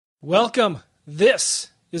Welcome.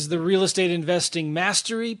 This is the Real Estate Investing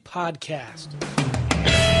Mastery Podcast.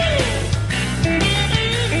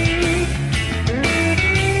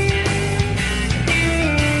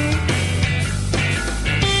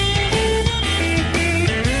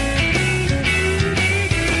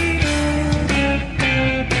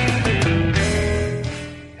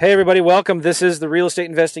 Hey, everybody. Welcome. This is the Real Estate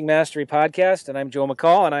Investing Mastery Podcast, and I'm Joe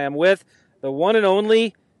McCall, and I am with the one and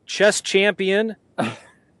only chess champion,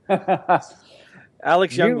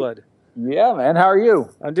 Alex Youngblood. Yeah, man. How are you?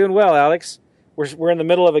 I'm doing well, Alex. We're in the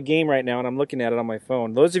middle of a game right now, and I'm looking at it on my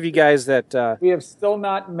phone. Those of you guys that... We have still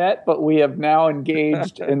not met, but we have now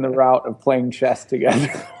engaged in the route of playing chess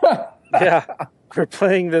together. Yeah, we're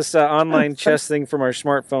playing this online chess thing from our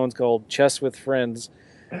smartphones called Chess with Friends.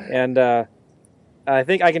 And I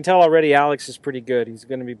think I can tell already Alex is pretty good. He's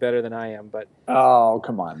going to be better than I am. But oh,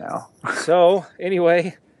 come on now. So,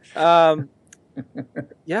 anyway...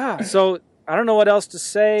 yeah, so I don't know what else to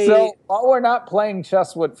say. So while we're not playing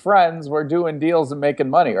chess with friends, we're doing deals and making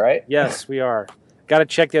money, right? Yes, we are. Got a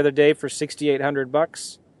check the other day for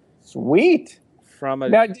 $6,800. Sweet. From a...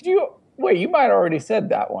 Now, did you... Wait, you might have already said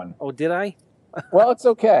that one. Oh, did I? Well, it's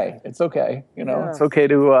okay. It's okay. You know, Yeah. It's okay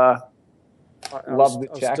to love the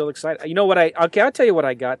I was check. still excited. You know what I'll tell you what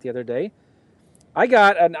I got the other day. I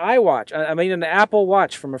got an iWatch. An Apple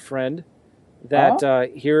Watch from a friend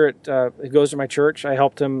that here it goes to my church. I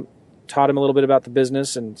helped him, taught him a little bit about the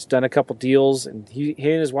business, and he's done a couple deals. And he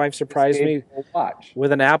and his wife surprised me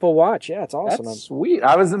with an Apple Watch. Yeah, it's awesome. That's sweet.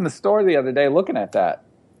 I was in the store the other day looking at that.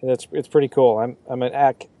 It's pretty cool. I'm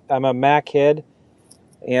a Mac head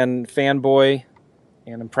and fanboy,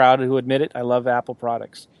 and I'm proud to admit it. I love Apple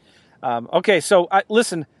products. Okay, so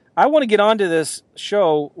listen, I want to get onto this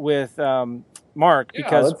show with Mark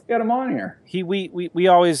because let's get him on here. We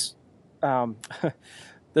always.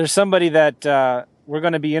 There's somebody that we're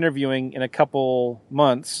going to be interviewing in a couple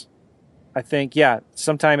months. I think,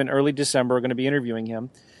 sometime in early December, we're going to be interviewing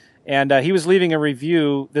him. And he was leaving a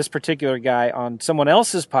review, this particular guy, on someone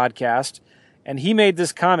else's podcast. And he made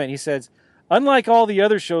this comment. He says, unlike all the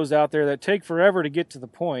other shows out there that take forever to get to the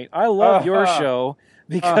point, I love your show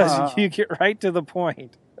because you get right to the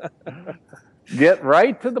point. Get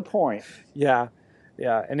right to the point. Yeah.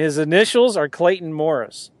 And his initials are Clayton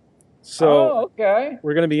Morris. So okay.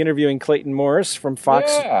 We're going to be interviewing Clayton Morris from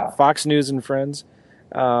Fox News and Friends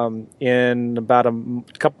in about a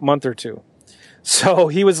month or two. So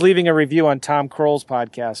he was leaving a review on Tom Kroll's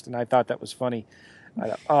podcast, and I thought that was funny. I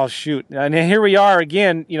thought, oh, shoot. And here we are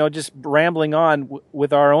again, just rambling on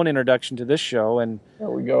with our own introduction to this show. And there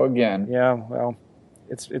we go again. Yeah, well,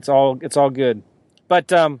 it's all good.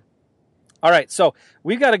 But, all right, so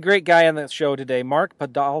we've got a great guy on the show today, Mark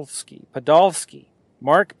Podolsky.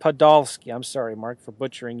 Mark Podolsky. I'm sorry, Mark, for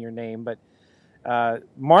butchering your name, but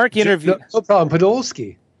Mark interviewed... No problem.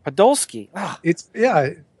 Podolsky. Podolsky. Oh. It's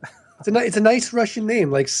a nice Russian name,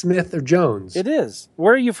 like Smith or Jones. It is.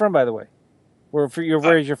 Where are you from, by the way?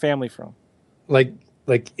 Where is your family from? Like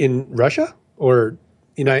in Russia or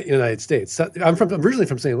United States? I'm originally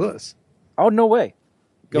from St. Louis. Oh, no way.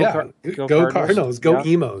 Go Cardinals. Go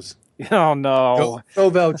Emos. Oh, no. Go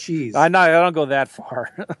Vel Cheese. I don't go that far.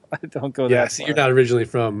 I don't go that far. So you're not originally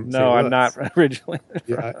from St. Louis. I'm not originally.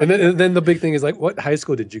 Yeah. And then the big thing is, like, what high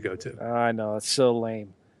school did you go to? I know. It's so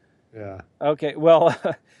lame. Yeah. Okay. Well,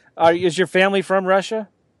 is your family from Russia?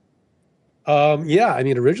 Yeah.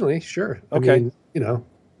 Originally, sure. Okay.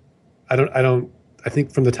 I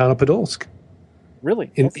think from the town of Podolsk. Really?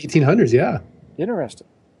 In 1800s, yeah. Interesting.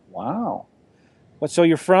 Wow. So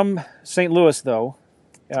you're from St. Louis, though.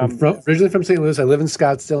 I'm originally from St. Louis. I live in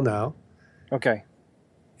Scottsdale now. Okay.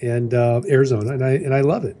 And Arizona, and I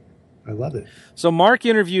love it. I love it. So Mark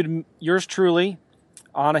interviewed yours truly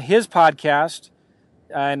on his podcast,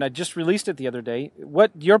 and I just released it the other day.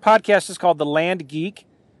 Your podcast is called The Land Geek,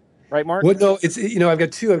 right, Mark? Well, no, it's I've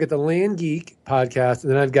got two. I've got the Land Geek podcast,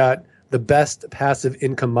 and then I've got the Best Passive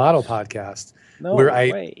Income Model podcast,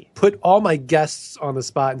 I put all my guests on the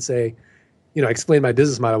spot and say, explain my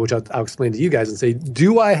business model, which I'll explain to you guys, and say,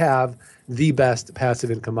 do I have the best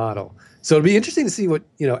passive income model? So it'll be interesting to see what,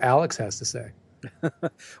 Alex has to say.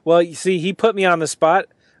 Well, you see, he put me on the spot,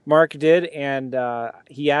 Mark did, and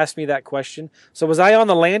he asked me that question. So was I on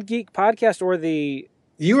the Land Geek podcast or the...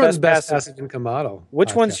 You were the best passive income model. Which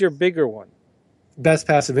podcast. One's your bigger one? Best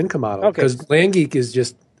passive income model. Okay. Because Land Geek is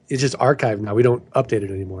just archived now. We don't update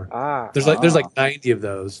it anymore. There's like 90 of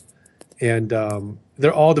those. And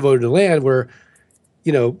they're all devoted to land where,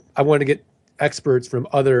 I want to get experts from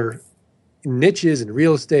other niches in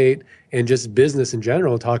real estate and just business in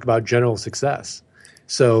general, talk about general success.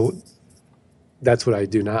 So that's what I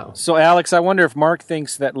do now. So, Alex, I wonder if Mark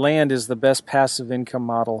thinks that land is the best passive income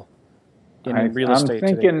model in real estate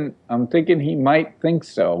today. I'm thinking he might think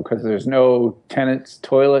so because there's no tenants,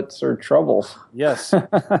 toilets, or troubles. Yes.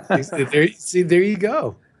 There you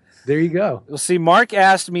go. There you go. Well, see, Mark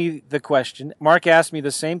asked me the question. Mark asked me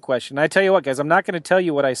the same question. I tell you what, guys, I'm not going to tell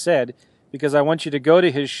you what I said because I want you to go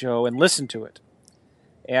to his show and listen to it.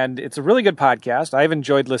 And it's a really good podcast. I've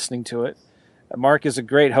enjoyed listening to it. Mark is a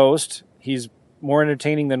great host. He's more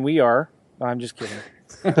entertaining than we are. No, I'm just kidding.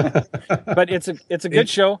 But it's a good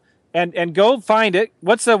show. And go find it.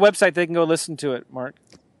 What's the website they can go listen to it, Mark?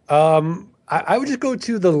 I would just go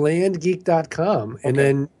to thelandgeek.com and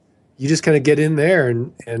then you just kind of get in there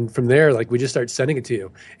and from there, like we just start sending it to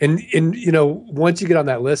you. And once you get on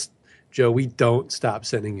that list, Joe, we don't stop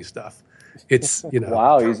sending you stuff. It's,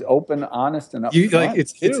 wow, he's open, honest, and upfront. Like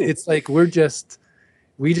it's like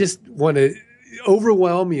we just want to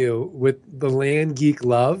overwhelm you with the Land Geek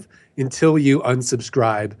love until you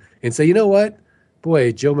unsubscribe and say, you know what?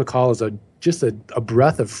 Boy, Joe McCall is just a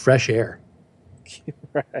breath of fresh air.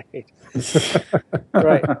 Right.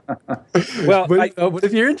 Right. Well, but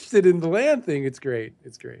if you're interested in the land thing, it's great.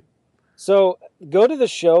 It's great. So go to the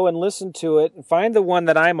show and listen to it and find the one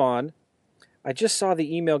that I'm on. I just saw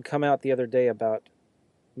the email come out the other day about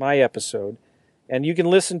my episode, and you can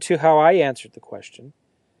listen to how I answered the question.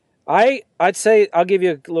 I'd say, I'll give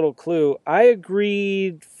you a little clue. I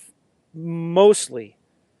agreed mostly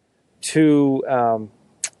to, well,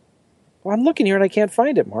 I'm looking here and I can't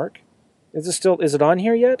find it, Mark. Is it on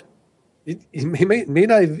here yet? It may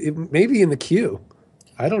not. It may be in the queue.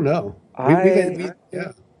 I don't know.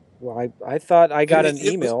 Yeah. Well, I thought I got an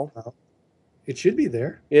email. It should be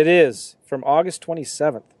there. It is from August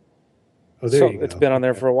 27th. Oh, there you go. It's been on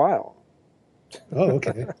there for a while. Oh,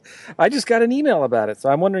 okay. I just got an email about it, so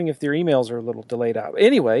I'm wondering if their emails are a little delayed out.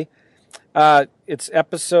 Anyway, it's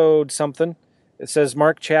episode something. It says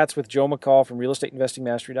Mark chats with Joe McCall from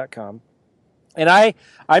realestateinvestingmastery.com. And I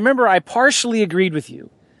remember I partially agreed with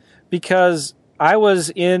you because I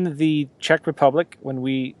was in the Czech Republic when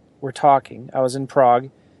we were talking. I was in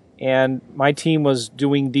Prague, and my team was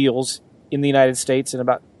doing deals in the United States in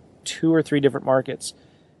about 2 or 3 different markets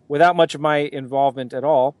without much of my involvement at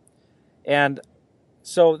all. And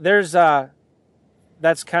so there's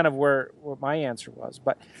that's kind of where my answer was.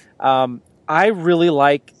 But I really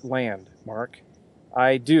like land, Mark.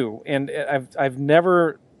 I do. And I've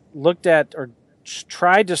never looked at or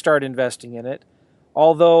tried to start investing in it,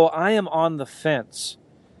 although I am on the fence.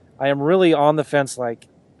 I am really on the fence, like,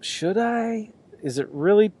 should I? Is it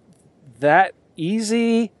really that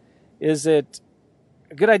easy? Is it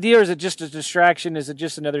a good idea, or is it just a distraction? Is it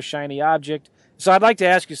just another shiny object? So I'd like to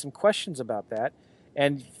ask you some questions about that,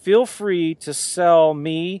 and feel free to sell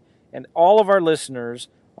me and all of our listeners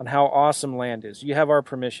on how awesome land is. You have our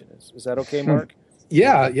permission. Is that okay, Mark?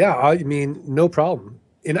 Yeah. I mean, no problem.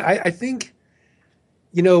 And I think,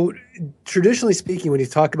 traditionally speaking, when you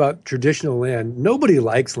talk about traditional land, nobody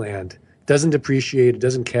likes land. It doesn't depreciate. It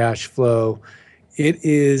doesn't cash flow. It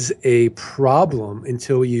is a problem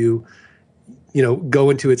until you go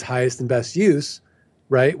into its highest and best use,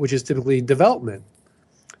 right? Which is typically development.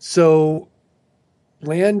 So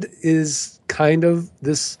land is kind of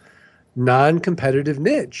this non-competitive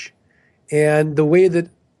niche. And the way that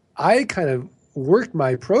I kind of worked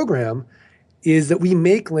my program is that we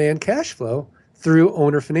make land cash flow through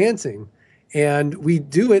owner financing. And we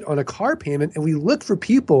do it on a car payment, and we look for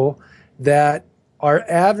people that are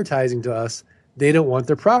advertising to us they don't want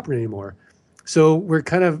their property anymore. So we're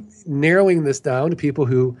kind of narrowing this down to people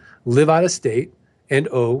who live out of state and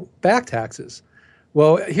owe back taxes.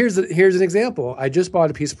 Well, here's an example. I just bought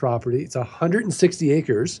a piece of property. It's 160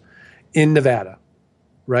 acres in Nevada,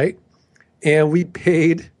 right? And we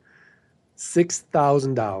paid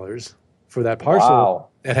 $6,000 for that parcel. Wow.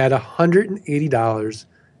 That had $180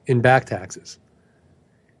 in back taxes.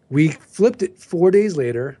 We flipped it 4 days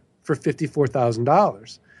later for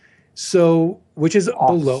 $54,000. So, which is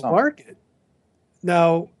awesome. Below market.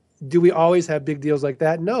 Now, do we always have big deals like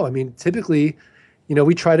that? No. I mean, typically,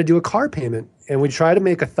 we try to do a car payment, and we try to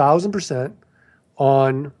make 1,000%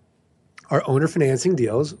 on our owner financing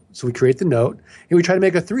deals. So we create the note, and we try to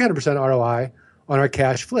make a 300% ROI on our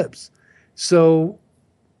cash flips. So,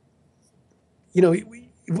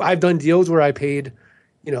 I've done deals where I paid,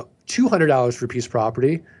 $200 for a piece of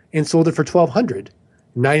property and sold it for $1,200,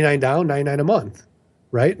 $99 down, $99 a month,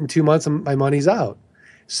 right? In 2 months, my money's out.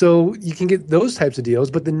 So you can get those types of deals.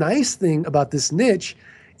 But the nice thing about this niche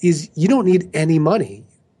is you don't need any money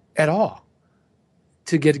at all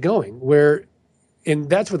to get going. And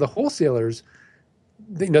that's where the wholesalers,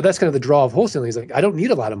 that's kind of the draw of wholesaling. Is like, I don't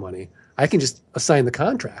need a lot of money. I can just assign the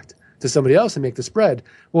contract to somebody else and make the spread.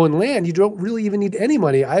 Well, in land, you don't really even need any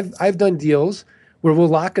money. I've done deals where we'll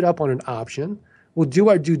lock it up on an option. We'll do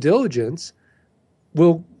our due diligence.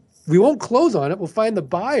 We won't close on it. We'll find the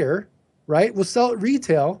buyer, right? We'll sell it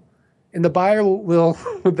retail, and the buyer will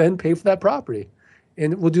then pay for that property.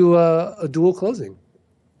 And we'll do a dual closing.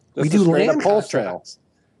 We do land contracts.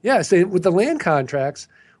 Yeah, so with the land contracts,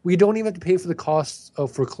 we don't even have to pay for the costs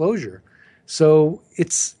of foreclosure. So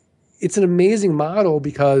it's an amazing model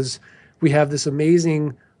because we have this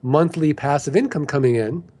amazing monthly passive income coming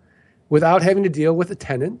in without having to deal with a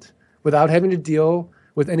tenant, without having to deal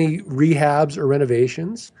with any rehabs or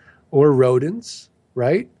renovations or rodents,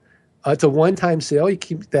 right? It's a one-time sale. You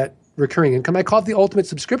keep that recurring income. I call it the ultimate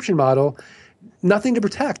subscription model. Nothing to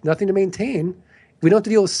protect, nothing to maintain. We don't have to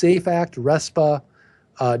deal with SAFE Act, RESPA,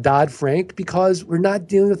 Dodd-Frank, because we're not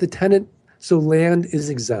dealing with the tenant, so land is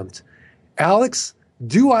exempt. Alex,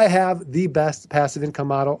 do I have the best passive income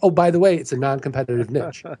model? Oh, by the way, it's a non-competitive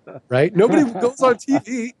niche, right? Nobody goes on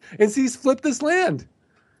TV and sees flip this land.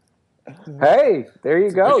 Hey, there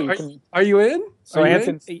you go. Are you in? So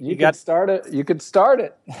Anthony, you could start it. You could start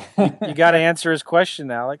it. You got to answer his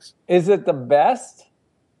question, Alex. Is it the best?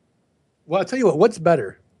 Well, I'll tell you what's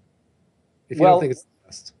better? If you don't think it's the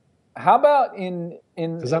best. How about in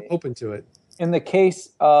because I'm open to it. In the case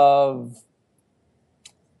of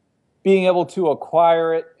being able to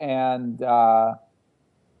acquire it, and I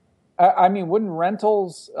mean, wouldn't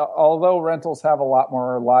rentals, although rentals have a lot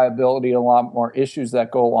more liability, a lot more issues that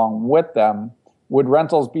go along with them, would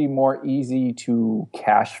rentals be more easy to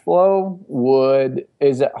cash flow?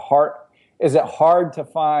 Is it hard to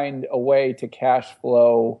find a way to cash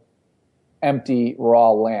flow empty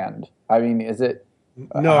raw land? I mean, is it?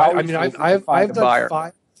 No, I mean, I've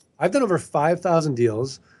done over 5,000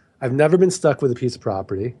 deals. I've never been stuck with a piece of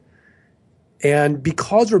property. And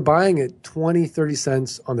because we're buying it 20, 30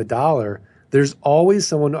 cents on the dollar, there's always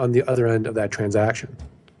someone on the other end of that transaction.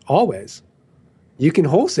 Always. You can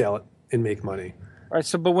wholesale it and make money. All right.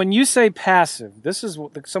 So, but when you say passive, this is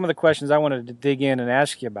some of the questions I wanted to dig in and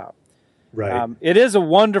ask you about. Right. It is a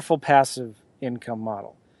wonderful passive income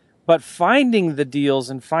model, but finding the deals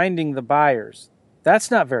and finding the buyers,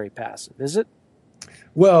 that's not very passive, is it?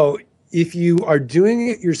 Well, if you are doing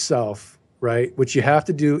it yourself, right, which you have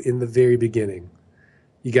to do in the very beginning,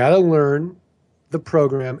 you got to learn the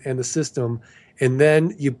program and the system, and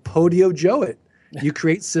then you Podio Joe it. You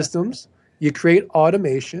create systems, you create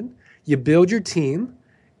automation, you build your team,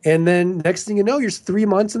 and then next thing you know, you're 3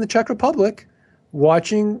 months in the Czech Republic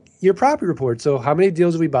watching your property report. So how many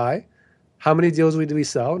deals do we buy? How many deals do we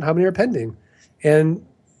sell? And how many are pending? And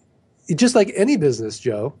just like any business,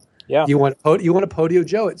 Joe, you want to Podio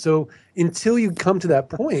Joe it. So until you come to that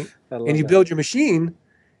point and you build your machine,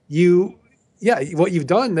 what you've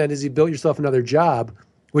done then is you built yourself another job,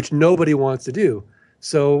 which nobody wants to do.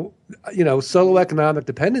 So, solo economic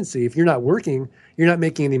dependency, if you're not working, you're not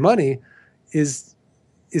making any money, is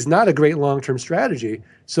not a great long-term strategy.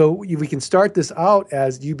 So we can start this out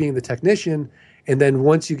as you being the technician, and then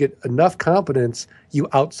once you get enough competence, you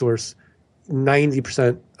outsource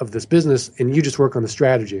 90% of this business, and you just work on the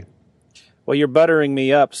strategy. Well, you're buttering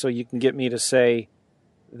me up so you can get me to say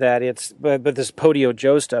that it's, but this Podio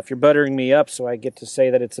Joe stuff, you're buttering me up so I get to say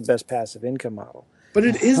that it's the best passive income model. But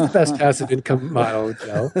it is the best passive income model,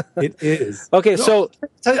 Joe. It is. Okay, so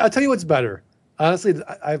I'll tell you what's better. Honestly,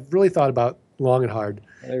 I've really thought about long and hard.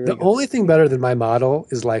 The only thing better than my model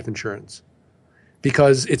is life insurance,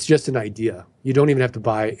 because it's just an idea. You don't even have to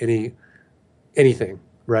buy anything,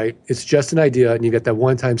 right? It's just an idea, and you get that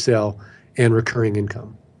one-time sale and recurring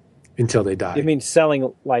income until they die. You mean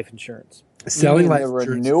selling life insurance? Selling life the insurance.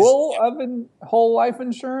 Renewal of a whole life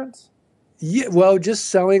insurance? Yeah, well, just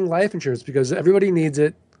selling life insurance because everybody needs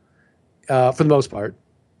it for the most part.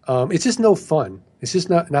 It's just no fun. It's just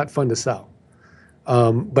not fun to sell.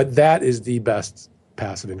 But that is the best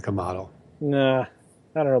passive income model. Nah, I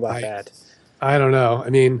don't know about that. I don't know. I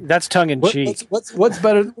mean, that's tongue in cheek. What's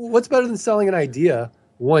better? What's better than selling an idea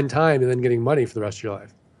one time and then getting money for the rest of your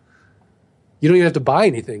life? You don't even have to buy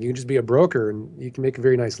anything. You can just be a broker and you can make a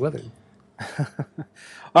very nice living.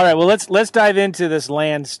 All right. Well, let's dive into this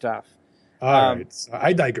land stuff. All right. So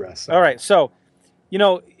I digress. All right. So,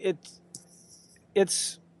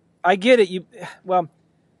 it's I get it.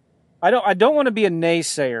 I don't want to be a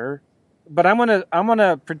naysayer, but I'm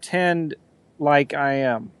gonna pretend like I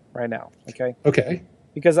am right now. Okay. Okay.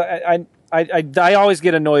 Because I always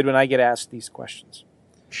get annoyed when I get asked these questions.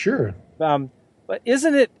 Sure. But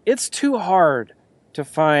it's too hard to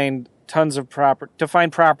find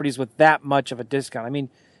properties with that much of a discount. I mean,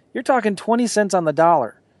 you're talking 20 cents on the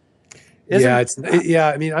dollar.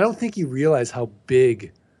 I mean, I don't think you realize how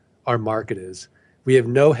big our market is. We have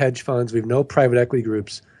no hedge funds. We have no private equity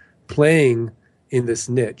groups playing in this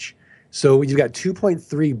niche. So you've got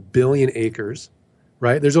 2.3 billion acres,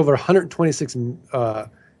 right? There's over 126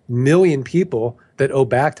 million people that owe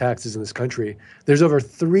back taxes in this country. There's over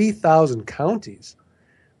 3,000 counties,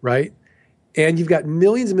 right? And you've got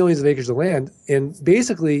millions and millions of acres of land. And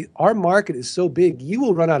basically, our market is so big, you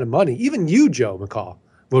will run out of money. Even you, Joe McCall,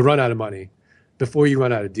 will run out of money before you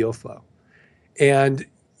run out of deal flow. And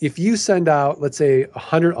if you send out, let's say,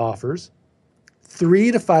 100 offers,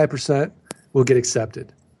 3 to 5% will get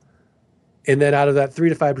accepted. And then out of that 3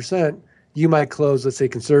 to 5%, you might close, let's say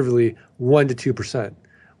conservatively, 1 to 2%.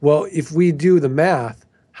 Well, if we do the math,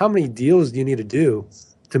 how many deals do you need to do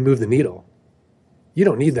to move the needle? You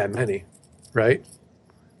don't need that many, right?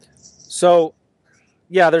 So,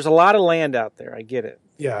 yeah, there's a lot of land out there. I get it.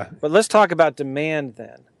 Yeah. But let's talk about demand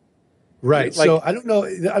then. Right. Like, so I don't know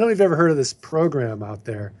if you've ever heard of this program out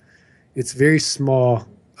there. It's very small,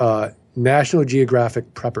 National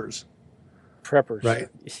Geographic Preppers. Right.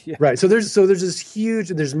 Yeah. Right. So there's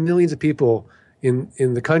there's millions of people in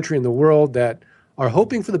the country and the world that are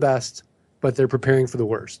hoping for the best, but they're preparing for the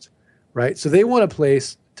worst. Right. So they want a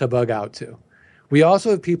place to bug out to. We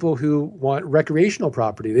also have people who want recreational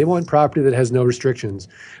property. They want property that has no restrictions.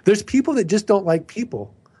 There's people that just don't like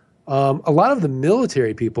people. A lot of the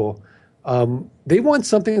military people, they want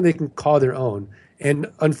something they can call their own. And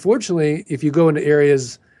unfortunately, if you go into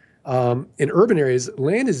areas, in urban areas,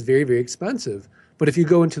 land is very, very expensive. But if you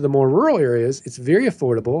go into the more rural areas, it's very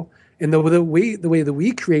affordable. And the way that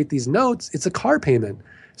we create these notes, it's a car payment.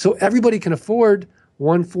 So everybody can afford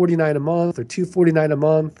 $149 a month or $249 a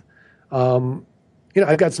month.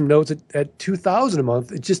 I've got some notes at $2,000 a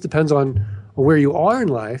month. It just depends on where you are in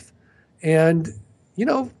life. And,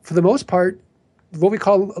 for the most part, what we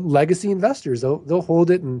call legacy investors, they'll hold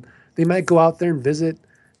it and they might go out there and visit.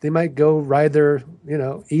 They might go ride their,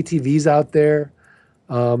 ATVs out there.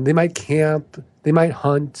 They might camp. They might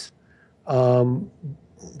hunt.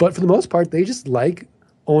 But for the most part, they just like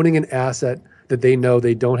owning an asset that they know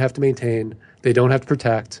they don't have to maintain. They don't have to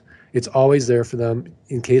protect. It's always there for them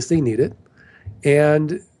in case they need it.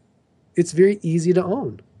 And it's very easy to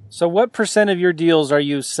own. So what percent of your deals are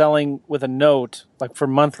you selling with a note, like for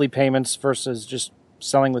monthly payments versus just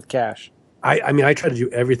selling with cash? I mean, I try to do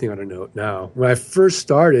everything on a note now. When I first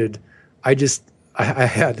started, I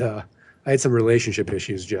had some relationship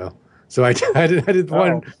issues, Joe. So I didn't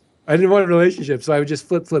want a relationship. So I would just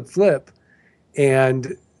flip.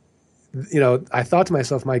 And, I thought to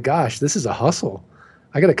myself, my gosh, this is a hustle.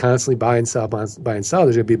 I got to constantly buy and sell. There's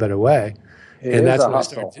going to be a better way. That's when I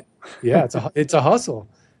started. Yeah, it's a hustle.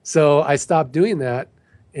 So I stopped doing that.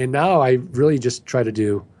 And now I really just try to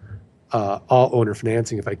do all owner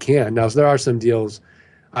financing if I can. Now, so there are some deals,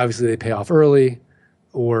 obviously they pay off early,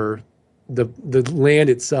 or the land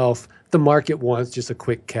itself, the market wants just a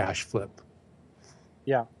quick cash flip.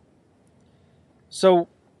 Yeah. So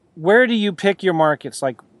where do you pick your markets?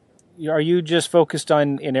 Like, are you just focused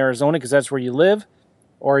in Arizona because that's where you live,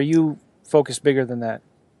 or are you focused bigger than that?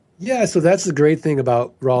 Yeah, so that's the great thing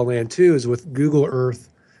about raw land too, is with Google Earth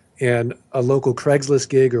and a local Craigslist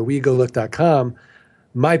gig or WeGoLook.com,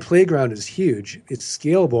 my playground is huge. It's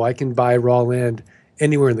scalable. I can buy raw land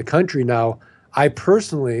anywhere in the country. Now, I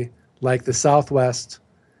personally like the Southwest,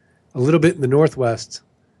 a little bit in the Northwest,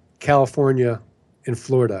 California, and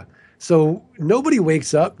Florida. So nobody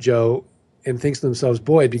wakes up, Joe, and thinks to themselves,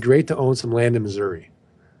 boy, it'd be great to own some land in Missouri,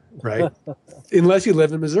 right? Unless you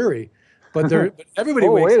live in Missouri. But everybody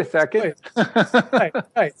wakes up. Wait a second.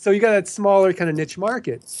 Right. So you got that smaller kind of niche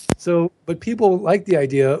market. So, but people like the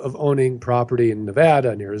idea of owning property in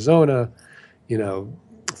Nevada and Arizona,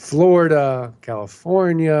 Florida,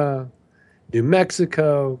 California, New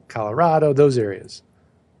Mexico, Colorado, those areas,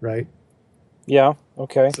 right? Yeah.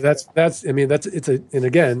 Okay. So it's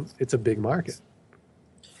a big market.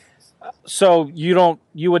 So you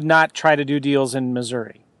would not try to do deals in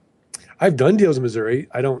Missouri? I've done deals in Missouri.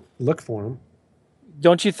 I don't look for them.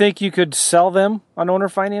 Don't you think you could sell them on owner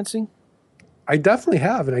financing? I definitely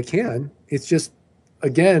have, and I can. It's just,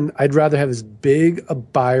 again, I'd rather have as big a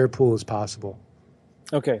buyer pool as possible.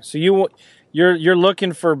 Okay, so you're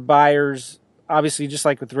looking for buyers, obviously, just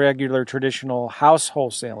like with regular traditional house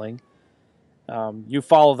wholesaling. You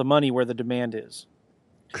follow the money where the demand is.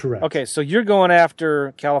 Correct. Okay, so you're going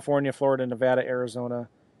after California, Florida, Nevada, Arizona,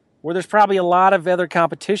 where there's probably a lot of other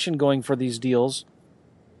competition going for these deals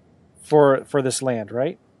for this land,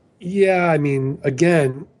 right? Yeah, I mean,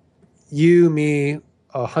 again, you, me,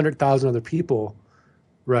 100,000 other people,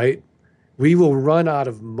 right? We will run out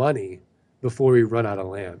of money before we run out of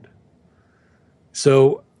land.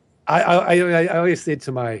 So I always say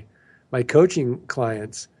to my coaching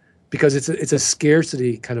clients, because it's a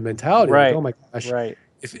scarcity kind of mentality. Right. Like, oh my gosh. Right.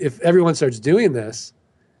 If everyone starts doing this,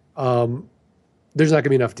 there's not going to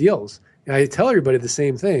be enough deals. And I tell everybody the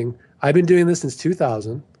same thing. I've been doing this since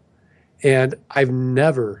 2000, and I've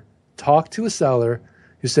never talked to a seller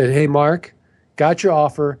who said, hey, Mark, got your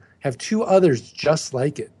offer, have two others just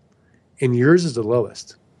like it, and yours is the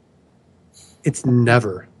lowest. It's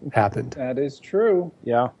never happened. That is true.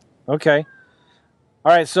 Yeah. Okay.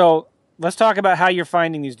 All right. So let's talk about how you're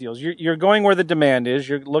finding these deals. You're going where the demand is.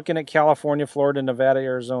 You're looking at California, Florida, Nevada,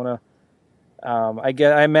 Arizona. I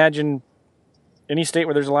imagine any state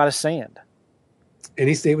where there's a lot of sand.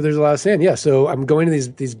 Any state where there's a lot of sand, yeah. So I'm going to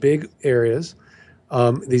these big areas,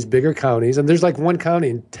 these bigger counties, and there's like one county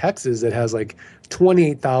in Texas that has like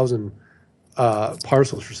 28,000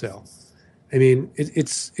 parcels for sale. I mean,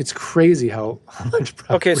 it's crazy how much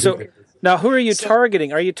property. Okay, so now who are you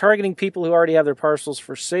targeting? Are you targeting people who already have their parcels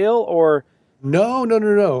for sale, or? No.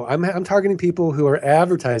 I'm targeting people who are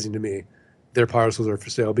advertising to me their parcels are for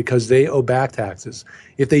sale because they owe back taxes.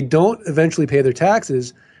 If they don't eventually pay their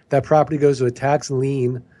taxes, that property goes to a tax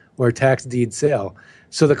lien or a tax deed sale.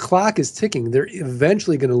 So the clock is ticking. They're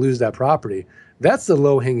eventually going to lose that property. That's the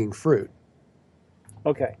low-hanging fruit.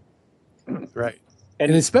 Okay. Right.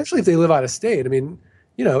 And especially if they live out of state. I mean,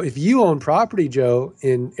 if you own property, Joe,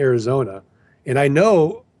 in Arizona, and I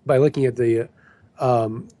know by looking at the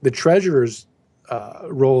treasurer's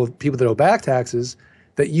roll of people that owe back taxes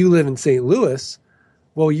that you live in St. Louis,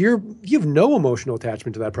 well, you have no emotional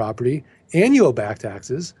attachment to that property and you owe back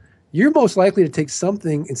taxes. You're most likely to take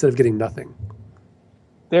something instead of getting nothing.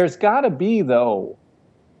 There's got to be, though,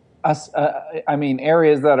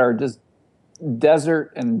 areas that are just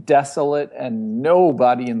desert and desolate and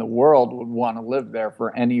nobody in the world would want to live there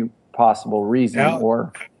for any possible reason.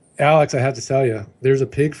 Alex, I have to tell you, there's a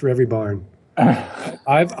pig for every barn.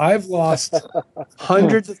 I've lost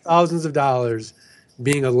hundreds of thousands of dollars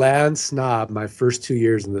being a land snob my first 2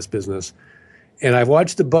 years in this business. And I've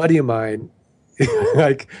watched a buddy of mine,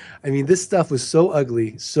 this stuff was so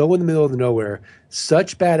ugly, so in the middle of nowhere,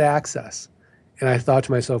 such bad access. And I thought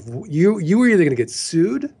to myself, you were either going to get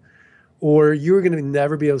sued or you were going to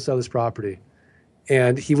never be able to sell this property.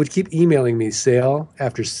 And he would keep emailing me sale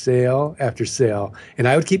after sale after sale. And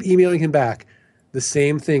I would keep emailing him back the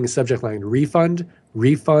same thing, subject line, refund,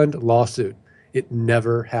 lawsuit. It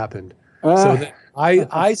never happened. So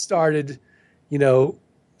I started,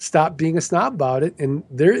 stop being a snob about it. And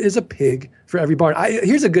there is a pig for every barn.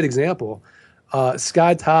 Here's a good example.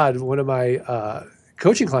 Scott Todd, one of my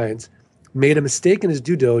coaching clients, made a mistake in his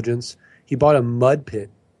due diligence. He bought a mud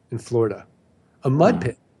pit in Florida, a mud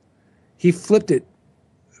pit. He flipped it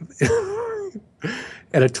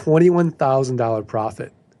at a $21,000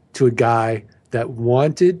 profit to a guy that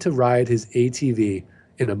wanted to ride his ATV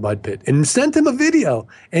in a mud pit and sent him a video,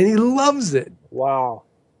 and he loves it. Wow.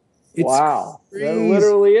 Wow. Crazy. There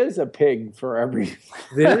literally is a pig for every.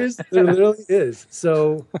 There literally is.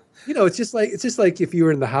 So, it's just like if you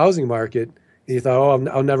were in the housing market and you thought,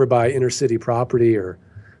 I'll never buy inner city property or,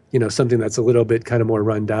 something that's a little bit kind of more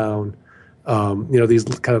run down. These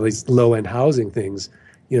kind of these low end housing things,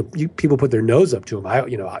 people put their nose up to them.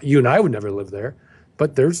 You and I would never live there,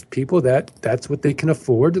 but there's people that's what they can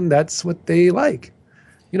afford and that's what they like,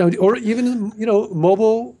 or even,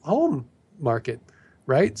 mobile home market.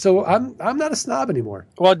 Right. So I'm not a snob anymore.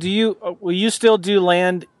 Well, will you still do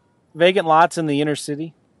vacant lots in the inner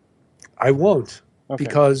city? I won't, okay.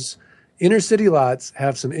 Because inner city lots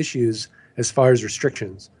have some issues as far as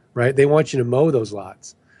restrictions, right? They want you to mow those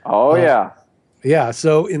lots. Oh, yeah. Yeah.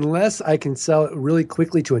 So unless I can sell it really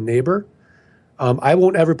quickly to a neighbor, I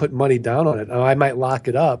won't ever put money down on it. I might lock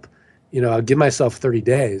it up. I'll give myself 30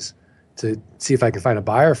 days to see if I can find a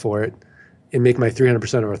buyer for it and make my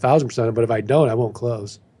 300% or 1,000%. But if I don't, I won't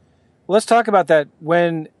close. Well, let's talk about that.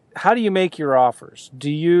 How do you make your offers?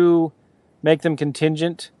 Do you make them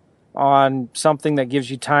contingent on something that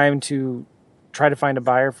gives you time to try to find a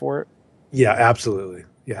buyer for it? Yeah, absolutely.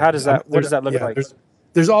 Yeah. What does that look like?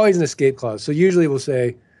 There's always an escape clause. So usually we'll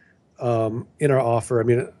say in our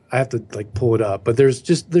offer, I have to pull it up, but there's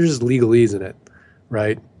just legalese in it,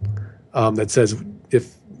 right? That says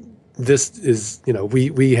if this is, we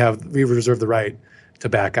reserve the right to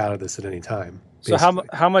back out of this at any time. Basically. So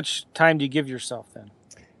how much time do you give yourself then?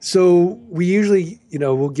 So we usually,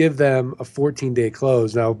 we'll give them a 14-day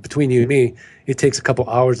close. Now, between you and me, it takes a couple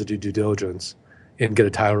hours to do due diligence and get a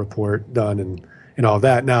title report done and all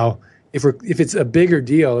that. Now, if it's a bigger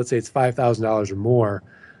deal, let's say it's $5,000 or more,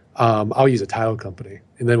 I'll use a title company,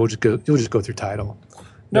 and then you'll just go through title.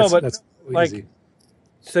 That's easy.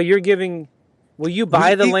 So you're giving Will you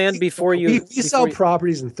buy the land before you? We sell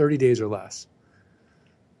properties in 30 days or less.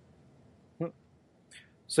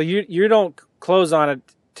 So you don't close on it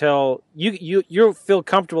till you feel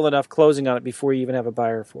comfortable enough closing on it before you even have a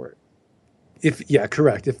buyer for it.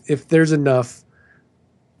 Correct. If there's enough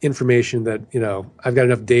information that, I've got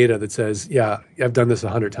enough data that says, I've done this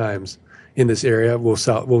 100 times in this area,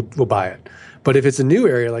 we'll buy it. But if it's a new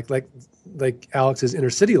area, like Alex's inner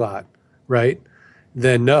city lot, right?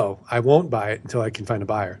 Then no, I won't buy it until I can find a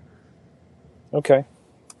buyer. Okay.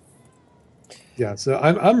 Yeah. So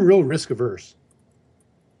I'm real risk averse.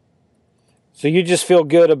 So you just feel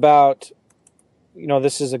good about,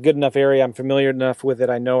 this is a good enough area. I'm familiar enough with it.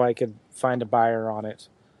 I know I could find a buyer on it.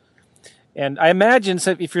 And I imagine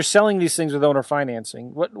if you're selling these things with owner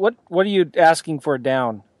financing, what are you asking for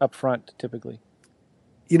down up front typically?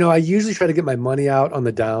 I usually try to get my money out on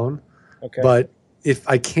the down. Okay. But if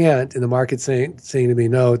I can't, and the market's saying to me,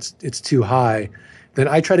 no, it's too high, then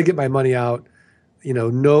I try to get my money out, no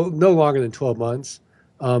longer than 12 months,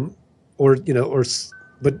 but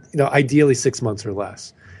ideally 6 months or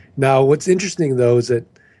less. Now, what's interesting though is that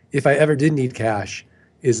if I ever did need cash,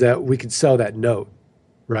 is that we could sell that note,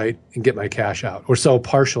 right, and get my cash out, or sell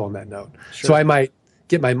partial on that note. Sure. So I might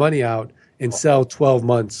get my money out and sell 12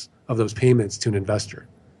 months of those payments to an investor.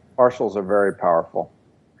 Partials are very powerful.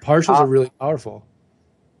 Partials are really powerful.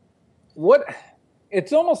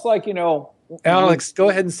 It's almost like, Alex, go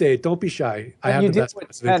ahead and say it. Don't be shy. I have the best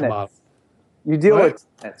passive income model. You deal with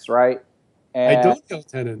tenants, right? And I don't deal with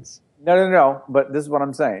tenants. No. But this is what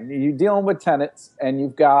I'm saying. You're dealing with tenants, and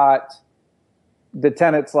you've got the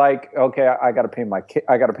tenants like, okay, I got to pay my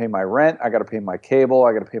rent, I got to pay my cable,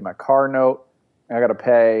 I got to pay my car note, I got to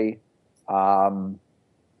pay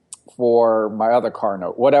for my other car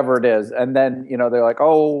note, whatever it is. And then, they're like,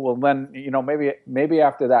 oh, well then, maybe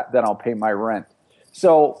after that, then I'll pay my rent.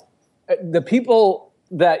 So the people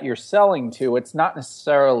that you're selling to, it's not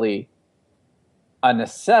necessarily a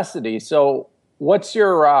necessity. So what's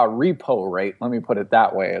your repo rate? Let me put it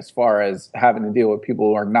that way, as far as having to deal with people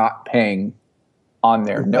who are not paying on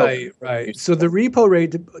their note. Right. So the repo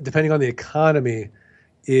rate, depending on the economy,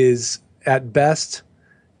 is at best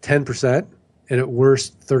 10%. And at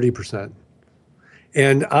worst, 30%.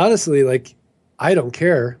 And honestly, I don't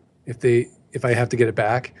care if I have to get it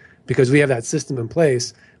back, because we have that system in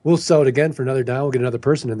place. We'll sell it again for another down. We'll get another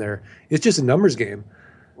person in there. It's just a numbers game.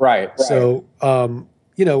 Right. So,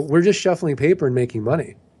 we're just shuffling paper and making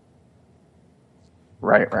money.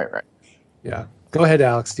 Right. Yeah. Go ahead,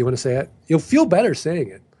 Alex. Do you want to say it? You'll feel better saying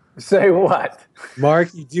it. Say what?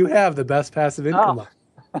 Mark, you do have the best passive income model.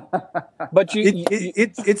 But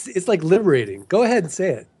it's like liberating. Go ahead and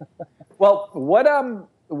say it. Well,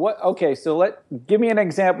 okay, so give me an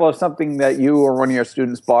example of something that you or one of your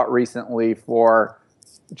students bought recently for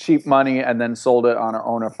cheap money and then sold it on our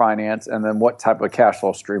owner finance, and then what type of cash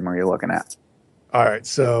flow stream are you looking at? All right,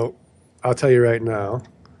 so I'll tell you right now.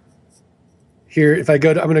 Here, I'm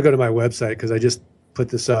going to go to my website because I just put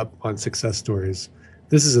this up on Success Stories.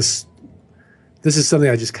 This is something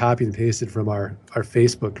I just copied and pasted from our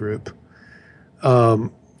Facebook group.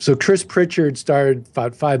 So Chris Pritchard started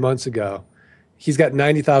about 5 months ago. He's got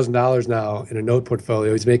 $90,000 now in a note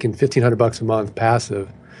portfolio. He's making $1,500 a month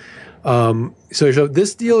passive. So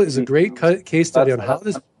this deal is a great case study on how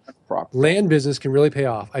this land business can really pay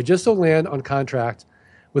off. I just sold land on contract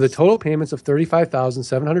with a total payments of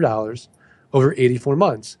 $35,700 over 84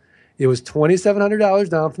 months. It was $2,700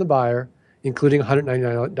 down from the buyer, including a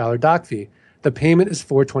 $199 doc fee. The payment is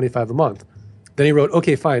 $425 a month. Then he wrote,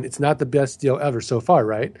 okay, fine. It's not the best deal ever so far,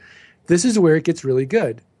 right? This is where it gets really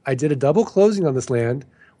good. I did a double closing on this land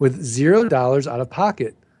with $0 out of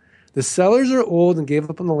pocket. The sellers are old and gave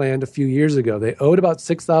up on the land a few years ago. They owed about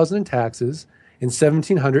 $6,000 in taxes and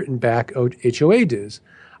 $1,700 in back owed HOA dues.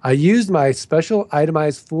 I used my special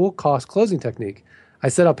itemized full cost closing technique. I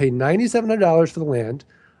said I'll pay $9,700 for the land,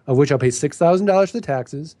 of which I'll pay $6,000 for the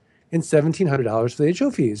taxes and $1,700 for the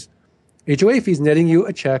HOA fees, netting you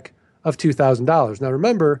a check of $2,000. Now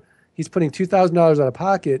remember, he's putting $2,000 out of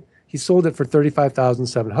pocket. He sold it for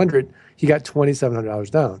 $35,700. He got $2,700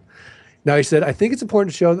 down. Now he said, I think it's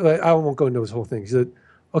important to show that I won't go into his whole thing. He said,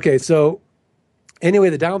 okay, so anyway,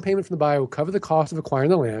 the down payment from the buyer will cover the cost of acquiring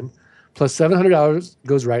the land, plus $700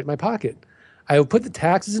 goes right in my pocket. I will put the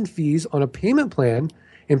taxes and fees on a payment plan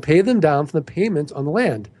and pay them down from the payments on the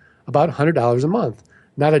land, about $100 a month.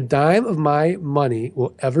 Not a dime of my money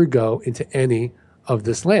will ever go into any of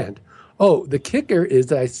this land. Oh, the kicker is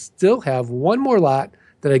that I still have one more lot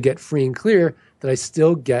that I get free and clear that I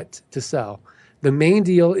still get to sell. The main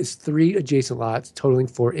deal is 3 adjacent lots totaling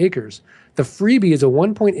 4 acres. The freebie is a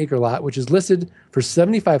 1 acre lot, which is listed for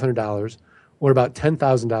 $7,500, or about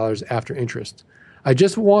 $10,000 after interest. I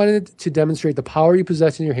just wanted to demonstrate the power you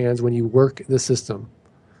possess in your hands when you work the system.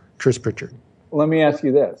 Chris Pritchard. Let me ask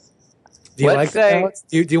you this. Do you like that, Alex?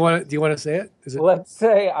 Do you want to say it? Let's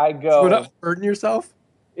say I go. So not burden yourself.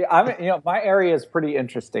 Yeah, my area is pretty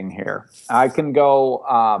interesting here. I can go.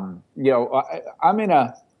 I'm in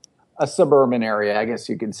a suburban area, I guess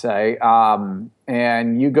you could say,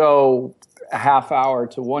 and you go a half hour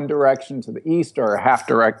to one direction to the east, or half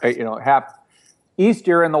east.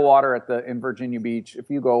 You're in the water in Virginia Beach. If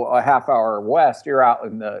you go a half hour west, you're out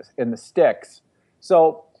in the sticks.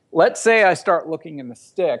 So let's say I start looking in the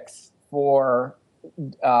sticks for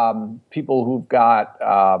people who've got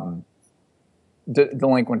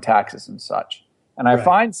delinquent taxes and such. And I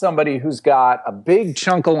find somebody who's got a big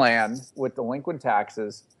chunk of land with delinquent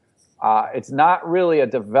taxes. It's not really a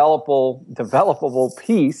developable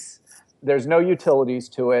piece. There's no utilities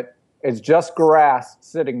to it. It's just grass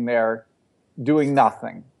sitting there doing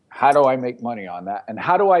nothing. How do I make money on that? And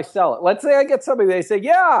how do I sell it? Let's say I get somebody, they say,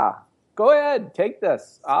 yeah, go ahead, take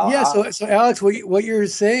this. So Alex, what you're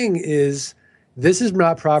saying is this is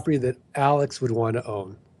not property that Alex would want to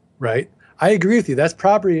own, right? I agree with you. That's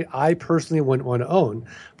property I personally wouldn't want to own.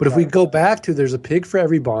 But if we go back to there's a pig for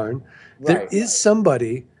every barn, there is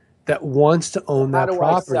somebody that wants to own that property.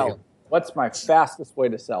 How do I sell it? What's my fastest way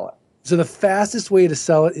to sell it? So the fastest way to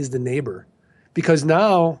sell it is the neighbor, because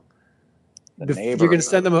now you're going to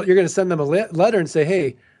send them a letter and say,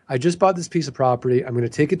 hey, I just bought this piece of property. I'm going to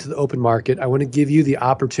take it to the open market. I want to give you the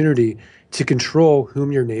opportunity to control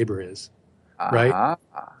whom your neighbor is, right?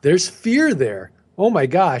 There's fear there. Oh my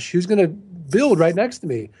gosh, who's going to build right next to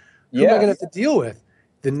me? Who am I going to have to deal with?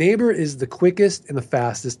 The neighbor is the quickest and the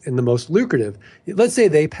fastest and the most lucrative. Let's say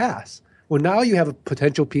they pass. Well, now you have a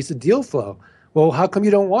potential piece of deal flow. Well, how come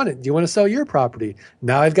you don't want it? Do you want to sell your property?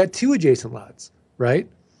 Now I've got 2 adjacent lots, right?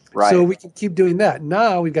 So we can keep doing that.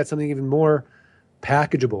 Now we've got something even more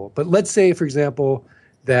packageable. But let's say, for example,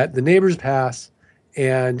 that the neighbors pass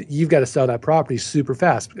and you've got to sell that property super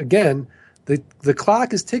fast. Again, the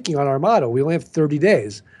clock is ticking on our model. We only have 30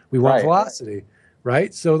 days. We want velocity,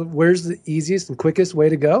 right? So where's the easiest and quickest way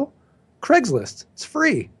to go? Craigslist. It's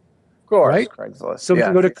free. Of course, right? Craigslist. So we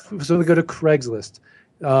can go to Craigslist.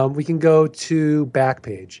 We can go to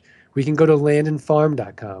Backpage. We can go to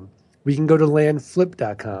landandfarm.com. We can go to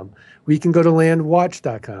landflip.com. We can go to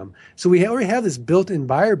landwatch.com. So we already have this built-in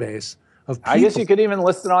buyer base of people. I guess you could even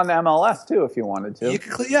list it on the MLS too if you wanted to. You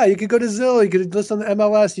could go to Zillow. You could list on the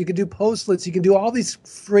MLS. You could do Postlets. You can do all these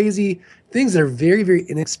crazy things that are very, very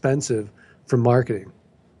inexpensive for marketing.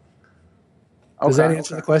 Does that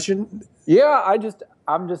answer the question? Yeah,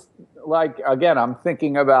 I'm just like, again, I'm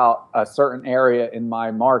thinking about a certain area in my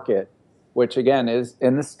market, which again is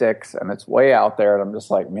in the sticks and it's way out there. And I'm just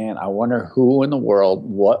like, man, I wonder who in the world,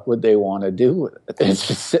 what would they want to do with it? It's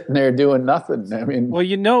just sitting there doing nothing. I mean,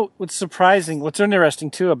 well, what's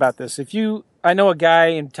interesting too about this, I know a guy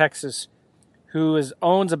in Texas who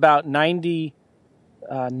owns about 90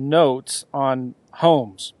 notes on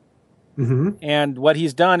homes. Mm-hmm. And what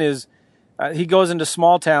he's done is he goes into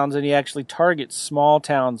small towns and he actually targets small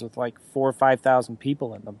towns with like 4,000 or 5,000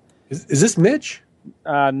 people in them. Is this Mitch?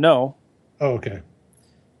 No. Oh, okay.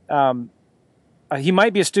 He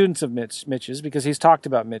might be a student of Mitch's because he's talked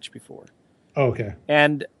about Mitch before. Oh, okay.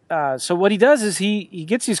 And so what he does is he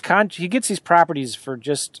gets these properties for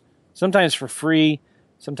just sometimes for free,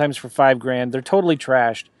 sometimes for $5,000. They're totally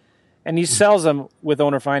trashed, and he sells them with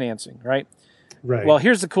owner financing, right? Right. Well,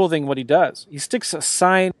 here's the cool thing: what he does, he sticks a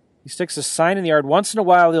sign in the yard. Once in a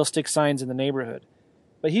while, he'll stick signs in the neighborhood,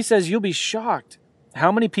 but he says you'll be shocked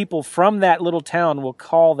how many people from that little town will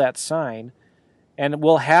call that sign and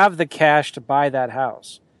will have the cash to buy that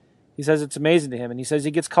house. He says it's amazing to him, and he says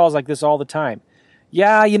he gets calls like this all the time.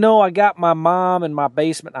 Yeah, I got my mom in my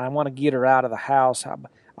basement, and I want to get her out of the house. Can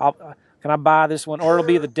I buy this one? Or it'll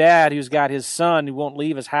be the dad who's got his son who won't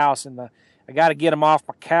leave his house, and I got to get him off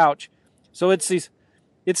my couch. So it's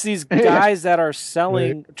these guys that are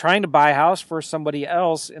selling, trying to buy a house for somebody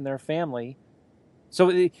else in their family.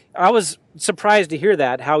 So I was surprised to hear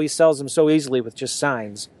that, how he sells them so easily with just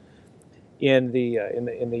signs in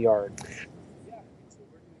the yard.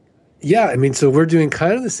 Yeah, I mean, so we're doing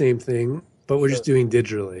kind of the same thing, but we're just doing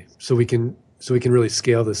digitally, so we can really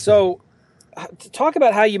scale this. So, talk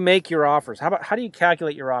about how you make your offers. How do you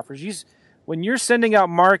calculate your offers? When you're sending out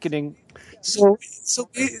marketing. So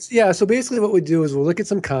basically, what we do is we'll look at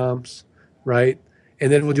some comps, right,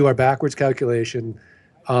 and then we'll do our backwards calculation.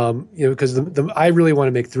 Because I really want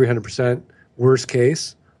to make 300% worst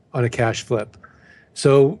case on a cash flip.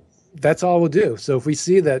 So that's all we'll do. So if we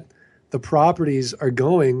see that the properties are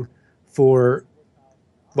going for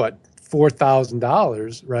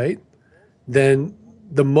 $4,000, right? Then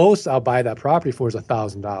the most I'll buy that property for is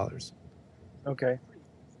 $1,000. Okay.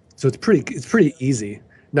 So it's pretty easy.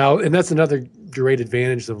 Now, and that's another great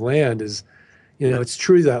advantage of land is, it's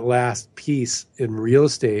truly that last piece in real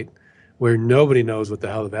estate where nobody knows what the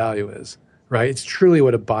hell the value is, right? It's truly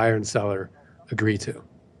what a buyer and seller agree to.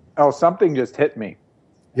 Oh, something just hit me.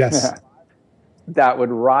 Yes. That would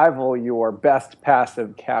rival your best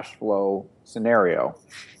passive cash flow scenario.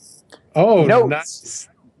 Oh, notes.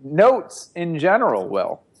 Notes in general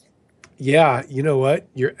will. Yeah, you know what?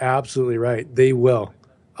 You're absolutely right. They will.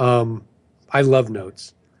 I love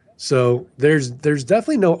notes. So there's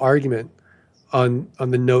definitely no argument on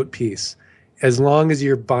the note piece as long as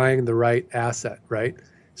you're buying the right asset, right?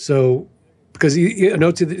 So because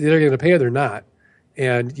notes either they're going to pay or they're not.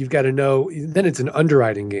 And you've got to know, then it's an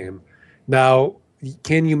underwriting game. Now,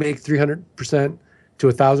 can you make 300% to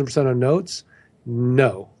 1,000% on notes?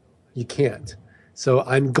 No, you can't. So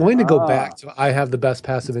I'm going to go back to I have the best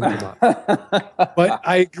passive income option. But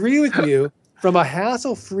I agree with you. From a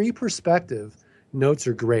hassle-free perspective, notes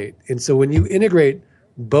are great. And so when you integrate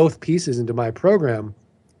both pieces into my program,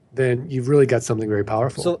 then you've really got something very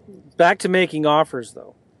powerful. So back to making offers,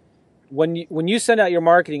 though. When you send out your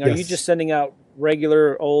marketing, are you just sending out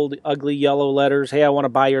regular, old, ugly, yellow letters, hey, I want to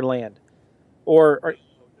buy your land?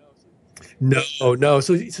 No.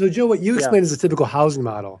 So Joe, what you explained is a typical housing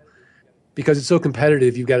model. Because it's so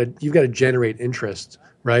competitive, you've got to generate interest,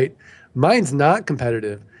 right? Mine's not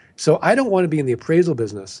competitive. So I don't want to be in the appraisal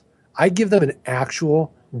business. I give them an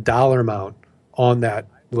actual dollar amount on that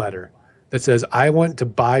letter that says, I want to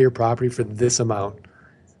buy your property for this amount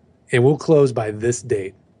and we'll close by this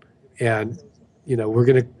date. And, we're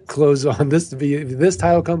going to close on this via this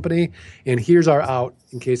title company and here's our out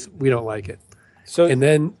in case we don't like it. And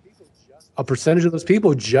then a percentage of those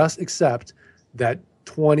people just accept that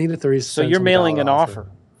 20 to 30 cents. So you're mailing an offer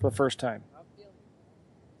for the first time.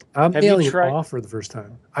 I'm mailing an offer the first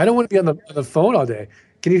time. I don't want to be on the phone all day.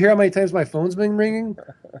 Can you hear how many times my phone's been ringing?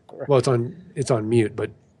 Right. Well, it's on mute,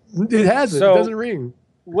 but it hasn't. So, it doesn't ring.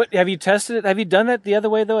 What have you tested it? Have you done that the other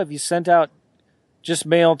way though? Have you sent out just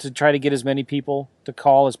mail to try to get as many people to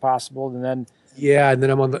call as possible, and then? Yeah, and then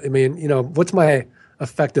I'm on what's my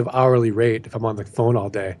effective hourly rate if I'm on the phone all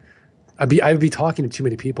day? I'd be talking to too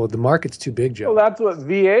many people. The market's too big, Joe. Well, that's what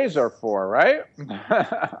VAs are for, right?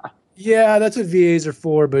 Yeah, that's what VAs are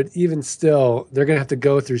for. But even still, they're going to have to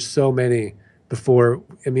go through so many before.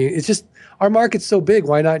 It's just our market's so big.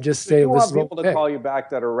 Why not just say, you want people to call you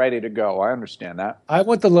back that are ready to go? I understand that. I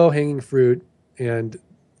want the low-hanging fruit. And,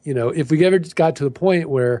 if we ever just got to the point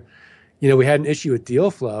where, we had an issue with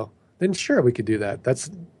deal flow, then sure, we could do that.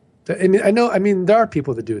 There are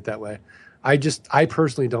people that do it that way. I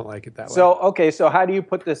personally don't like it that way. So how do you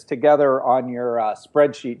put this together on your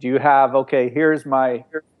spreadsheet? Do you have, here's my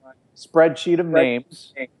spreadsheet of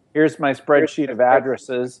names, here's my spreadsheet of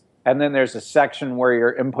addresses, and then there's a section where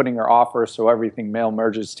you're inputting your offer so everything mail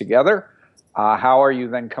merges together. How are you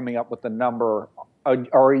then coming up with the number? Or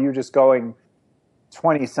are you just going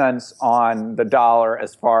 20 cents on the dollar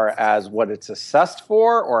as far as what it's assessed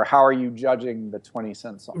for, or how are you judging the 20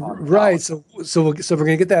 cents on the right dollar? So we're going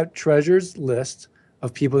to get that treasurer's list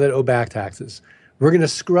of people that owe back taxes. We're going to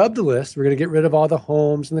scrub the list. We're going to get rid of all the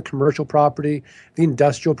homes and the commercial property, the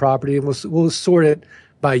industrial property, and we'll sort it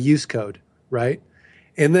by use code, right?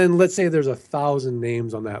 And then let's say there's 1,000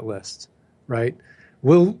 names on that list, right?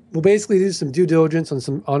 We'll basically do some due diligence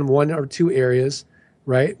on one or two areas,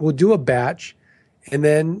 right? We'll do a batch. And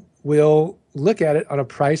then we'll look at it on a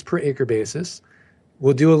price per acre basis.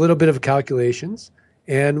 We'll do a little bit of calculations,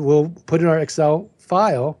 and we'll put in our Excel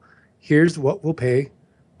file, here's what we'll pay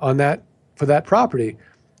on that for that property.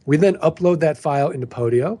 We then upload that file into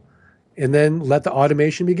Podio, and then let the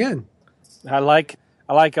automation begin. I like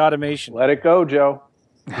automation. Let it go, Joe.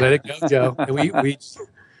 Let it go, Joe. And we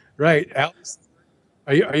right, Alex.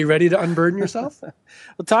 Are you ready to unburden yourself? Well,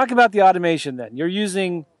 talk about the automation then. You're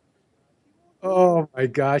using. Oh my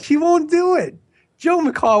gosh, he won't do it. Joe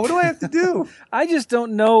McCall, what do I have to do? I just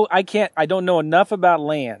don't know. I don't know enough about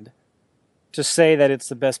land to say that it's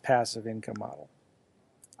the best passive income model.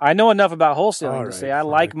 I know enough about wholesaling to say I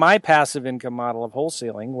like my passive income model of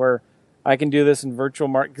wholesaling where I can do this in virtual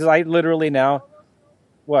market because I literally now,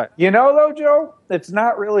 what? Though, Joe, it's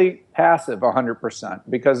not really passive 100%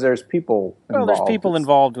 because there's people involved. Well, there's people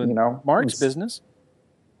involved with Mark's business.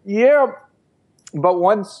 Yeah, but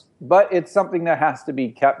it's something that has to be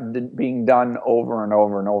kept being done over and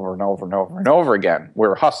over and over and over and over and over again.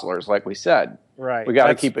 We're hustlers, like we said. Right. We got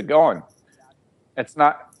to keep it going. It's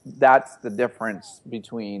not. That's the difference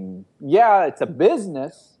between. Yeah, it's a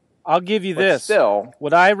business, I'll give you this. Still,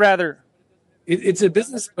 would I rather? It's a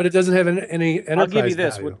business, but it doesn't have any enterprise I'll give you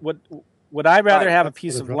this. value. Would I rather have a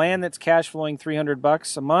piece of land that's cash flowing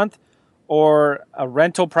 $300 a month, or a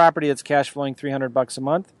rental property that's cash flowing $300 a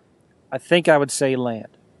month? I think I would say land.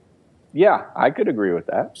 Yeah, I could agree with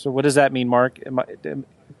that. So what does that mean, Mark? I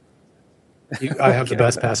have the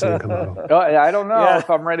best passive income model. I don't know if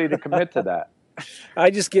I'm ready to commit to that. I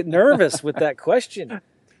just get nervous with that question.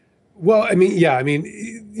 Well,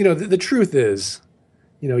 the truth is,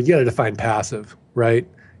 you got to define passive, right?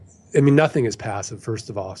 I mean, nothing is passive, first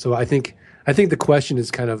of all. So I think the question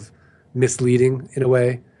is kind of misleading in a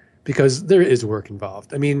way, because there is work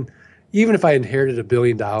involved. I mean, even if I inherited $1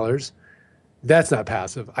 billion, that's not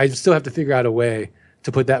passive. I still have to figure out a way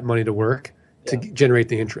to put that money to work to generate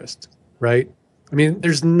the interest, right? I mean,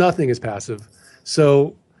 there's nothing as passive.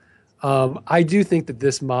 So I do think that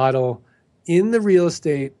this model in the real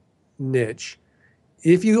estate niche,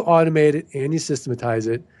 if you automate it and you systematize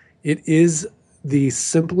it, it is the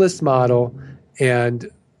simplest model and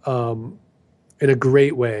in a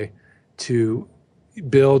great way to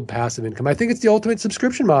build passive income. I think it's the ultimate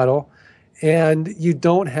subscription model, and you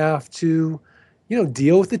don't have to,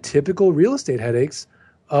 deal with the typical real estate headaches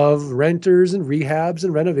of renters and rehabs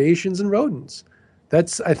and renovations and rodents.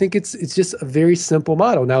 I think it's just a very simple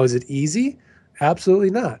model. Now, is it easy? Absolutely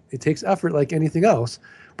not. It takes effort like anything else.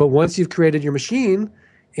 But once you've created your machine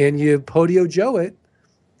and you Podio Joe it,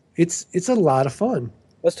 it's a lot of fun.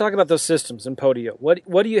 Let's talk about those systems in Podio.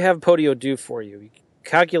 What do you have Podio do for you?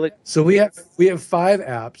 Calculate. So we have 5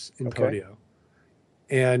 apps in Podio.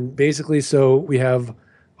 And basically, so we have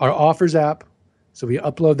our offers app. So we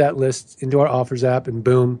upload that list into our offers app, and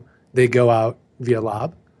boom, they go out via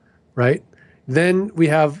Lob, right? Then we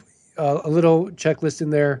have a little checklist in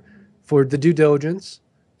there for the due diligence.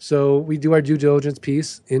 So we do our due diligence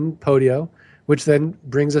piece in Podio, which then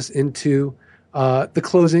brings us into the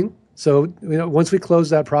closing. So once we close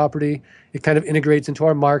that property, it kind of integrates into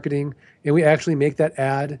our marketing, and we actually make that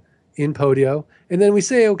ad in Podio. And then we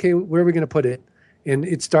say, okay, where are we going to put it? And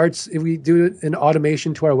it starts, if we do an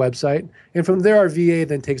automation to our website, and from there our VA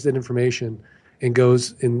then takes that information and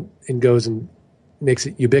goes and makes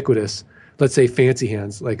it ubiquitous. Let's say Fancy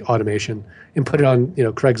Hands, like automation, and put it on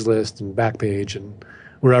Craigslist and Backpage and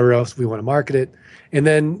wherever else we want to market it. And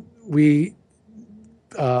then we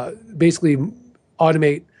basically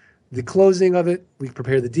automate the closing of it. We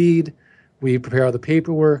prepare the deed. We prepare all the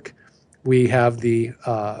paperwork. We have the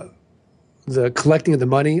collecting of the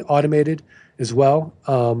money automated as well.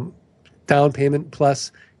 Down payment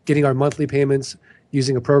plus getting our monthly payments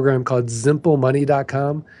using a program called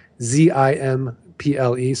ZimpleMoney.com,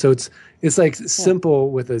 ZIMPLE. So it's like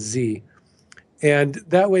simple with a Z. And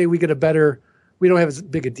that way we don't have as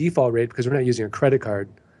big a default rate because we're not using a credit card,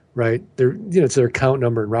 right? It's their account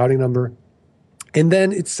number and routing number. And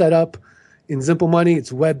then it's set up in Simple Money.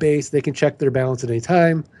 It's web-based. They can check their balance at any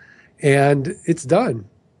time, and it's done.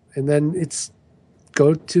 And then it's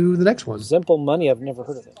go to the next one. Simple Money, I've never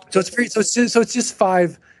heard of it. So it's free. So it's just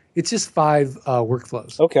five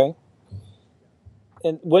workflows. Okay.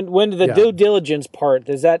 And when the due diligence part,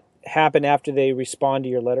 does that happen after they respond to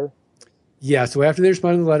your letter? Yeah. So after they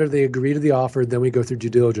respond to the letter, they agree to the offer. Then we go through due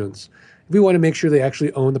diligence. We want to make sure they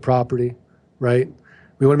actually own the property, right?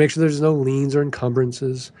 We want to make sure there's no liens or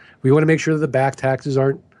encumbrances. We want to make sure that the back taxes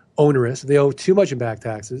aren't onerous. If they owe too much in back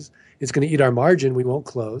taxes, it's going to eat our margin. We won't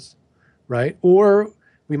close, right? Or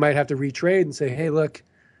we might have to retrade and say, hey, look,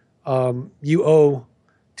 you owe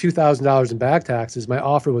 $2,000 in back taxes. My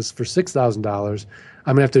offer was for $6,000. I'm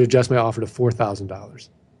going to have to adjust my offer to $4,000,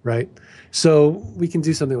 right? So we can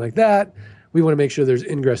do something like that. We want to make sure there's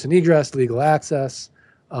ingress and egress, legal access.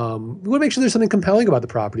 We want to make sure there's something compelling about the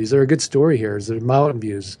property. Is there a good story here? Is there mountain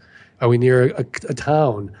views? Are we near a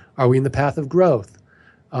town? Are we in the path of growth?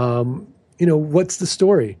 What's the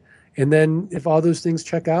story? And then if all those things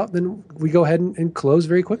check out, then we go ahead and close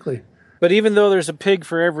very quickly. But even though there's a pig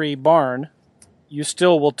for every barn, you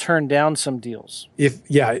still will turn down some deals.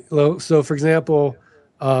 So for example,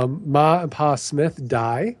 Ma and Pa Smith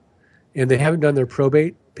die, and they haven't done their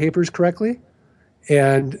probate papers correctly,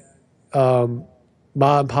 and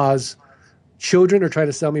Ma and Pa's children are trying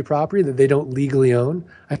to sell me property that they don't legally own.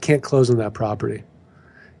 I can't close on that property.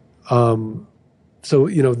 So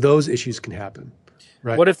those issues can happen.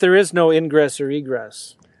 Right. What if there is no ingress or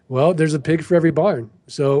egress? Well, there's a pig for every barn.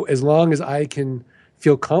 So as long as I can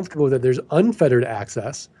feel comfortable that there's unfettered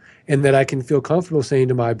access, and that I can feel comfortable saying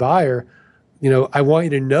to my buyer, I want you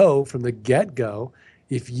to know from the get-go,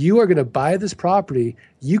 if you are going to buy this property,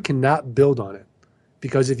 you cannot build on it.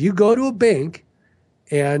 Because if you go to a bank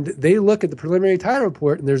and they look at the preliminary title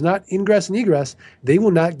report and there's not ingress and egress, they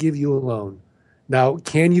will not give you a loan. Now,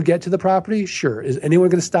 can you get to the property? Sure. Is anyone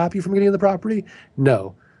going to stop you from getting to the property?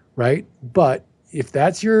 No, right? But if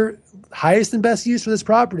that's your highest and best use for this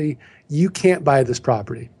property, you can't buy this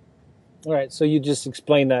property. All right. So you just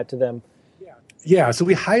explain that to them. Yeah. So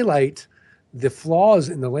we highlight the flaws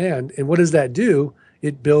in the land. And what does that do?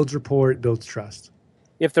 It builds rapport. It builds trust.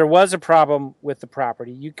 If there was a problem with the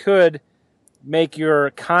property, you could make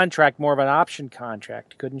your contract more of an option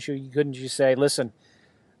contract, couldn't you? Couldn't you say, listen,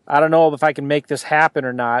 I don't know if I can make this happen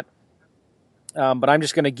or not, but I'm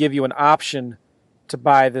just going to give you an option to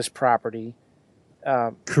buy this property.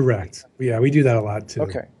 Correct. Yeah, we do that a lot too.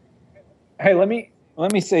 Okay. Hey, let me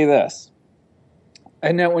say this.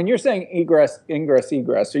 And now, when you're saying ingress,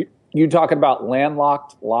 are you talking about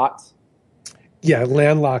landlocked lots? Yeah,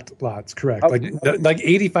 landlocked lots. Correct. Okay. Like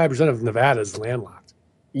 85% of Nevada is landlocked.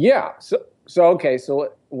 Yeah. So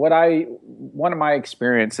one of my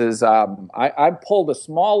experiences, I pulled a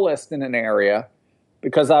small list in an area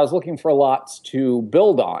because I was looking for lots to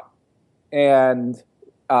build on, and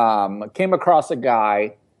came across a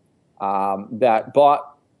guy that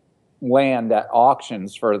bought land at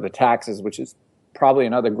auctions for the taxes, which is probably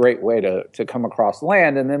another great way to come across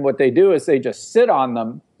land. And then what they do is they just sit on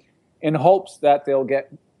them in hopes that they'll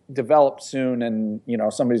get developed soon, and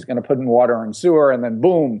somebody's going to put in water and sewer, and then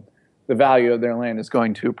boom, the value of their land is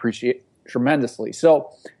going to appreciate tremendously.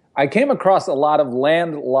 So I came across a lot of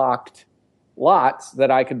landlocked lots that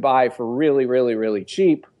I could buy for really, really, really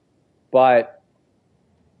cheap, but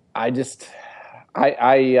I just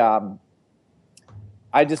was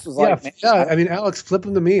like, I mean, Alex, flip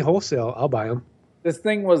them to me wholesale. I'll buy them. This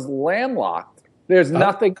thing was landlocked. There's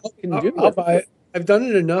nothing you can do with it. I've done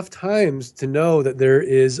it enough times to know that there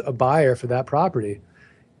is a buyer for that property.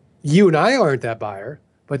 You and I aren't that buyer,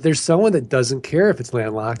 but there's someone that doesn't care if it's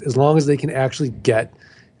landlocked as long as they can actually get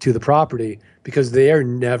to the property, because they are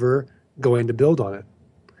never going to build on it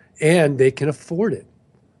and they can afford it,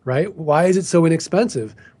 right? Why is it so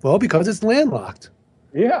inexpensive? Well, because it's landlocked.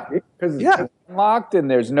 Yeah, because it's landlocked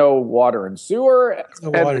and there's no water and sewer. No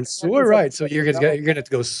water and sewer, right? So you're gonna have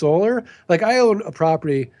to go solar. Like, I own a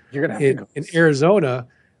property in Arizona,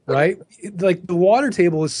 right? Like, the water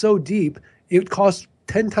table is so deep, it costs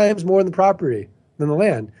 10 times more than the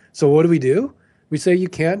land. So what do? We say you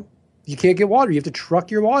can't get water. You have to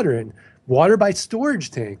truck your water in. Water by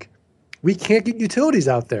storage tank. We can't get utilities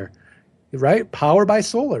out there, right? Power by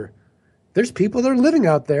solar. There's people that are living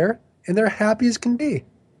out there and they're happy as can be.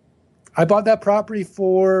 I bought that property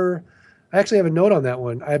I actually have a note on that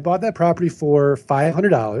one. I bought that property for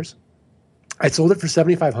 $500. I sold it for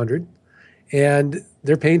 $7,500, and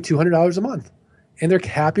they're paying $200 a month, and they're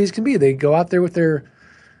happy as can be. They go out there with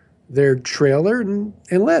their trailer and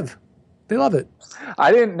live. They love it.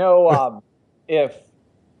 I didn't know if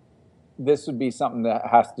this would be something that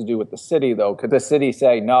has to do with the city, though. Could the city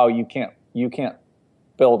say, no, you can't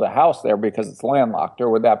build a house there because it's landlocked, or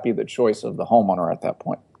would that be the choice of the homeowner at that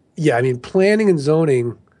point? Yeah, I mean, planning and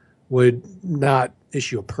zoning would not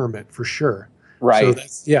issue a permit for sure. Right.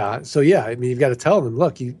 So I mean, you've got to tell them,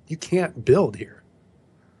 look, you can't build here.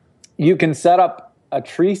 You can set up a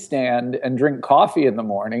tree stand and drink coffee in the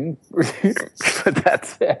morning, but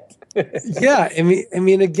that's it. Yeah, I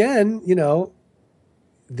mean, again,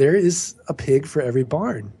 there is a pig for every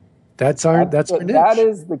barn. That's our niche.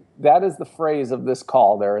 That is the phrase of this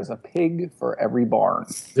call. There is a pig for every barn.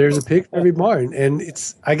 There's a pig for every barn, and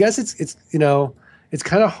I guess it's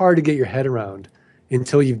kind of hard to get your head around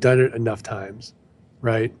until you've done it enough times,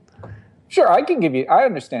 right? Sure, I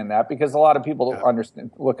understand that, because a lot of people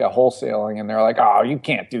look at wholesaling and they're like, oh, you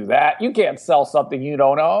can't do that. You can't sell something you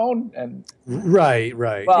don't own. And Right.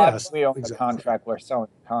 Well, yes, we own the contract. We're selling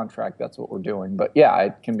the contract. That's what we're doing. But yeah,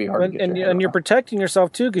 it can be hard to get and you're protecting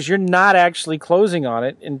yourself too, because you're not actually closing on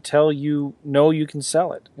it until you know you can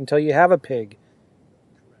sell it, until you have a pig.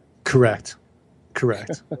 Correct.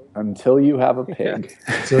 Until you have a pig.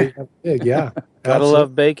 Until you have a pig, yeah. Gotta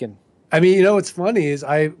love bacon. I mean, what's funny is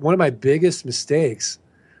one of my biggest mistakes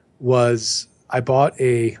was I bought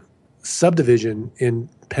a subdivision in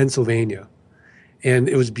Pennsylvania, and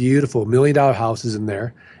it was beautiful, $1 million houses in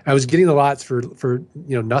there. I was getting the lots for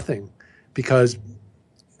nothing, because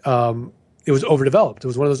it was overdeveloped. It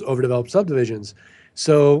was one of those overdeveloped subdivisions.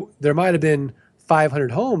 So there might have been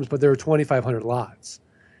 500 homes, but there were 2,500 lots,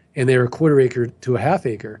 and they were a quarter acre to a half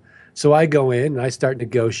acre. So I go in and I start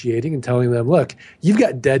negotiating and telling them, look, you've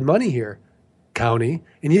got dead money here, county,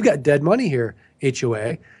 and you've got dead money here,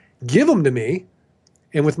 HOA. Give them to me,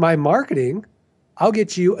 and with my marketing, I'll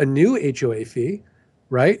get you a new HOA fee,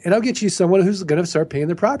 right? And I'll get you someone who's going to start paying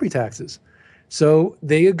their property taxes. So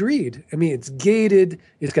they agreed. I mean, it's gated.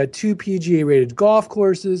 It's got 2 PGA rated golf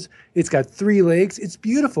courses. It's got 3 lakes. It's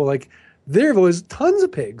beautiful. Like, there was tons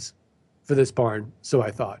of pigs for this barn. So I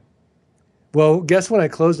thought, well, guess when I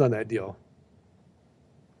closed on that deal?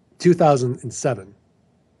 2007,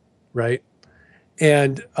 right?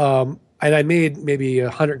 And I made maybe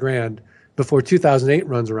 $100,000 before 2008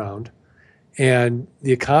 runs around, and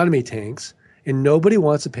the economy tanks, and nobody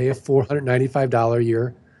wants to pay a $495 a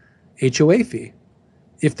year HOA fee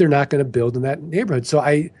if they're not going to build in that neighborhood. So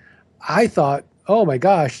I thought, oh my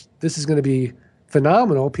gosh, this is going to be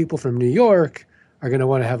phenomenal. People from New York are going to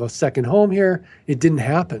want to have a second home here. It didn't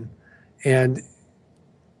happen, and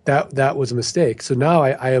that was a mistake. So now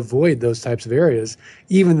I avoid those types of areas,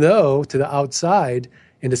 even though to the outside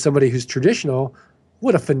and to somebody who's traditional,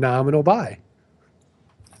 what a phenomenal buy.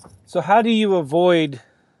 So how do you avoid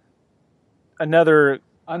another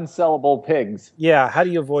unsellable pigs? Yeah, how do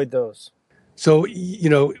you avoid those? So,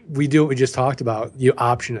 we do what we just talked about. You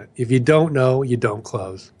option it. If you don't know, you don't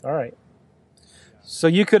close. All right. So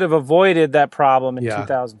you could have avoided that problem in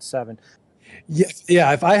 2007.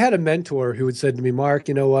 Yeah. If I had a mentor who had said to me, Mark,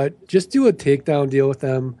 you know what, just do a takedown deal with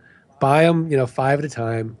them, buy them, 5 at a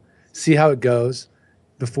time, see how it goes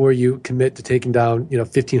before you commit to taking down,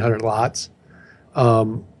 1,500 lots.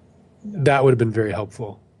 That would have been very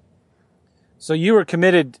helpful. So you were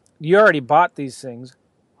committed. You already bought these things.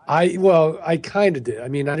 I kind of did. I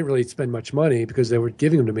mean, I didn't really spend much money because they were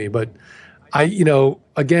giving them to me, but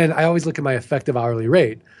again, I always look at my effective hourly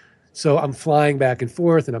rate. So I'm flying back and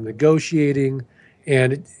forth and I'm negotiating.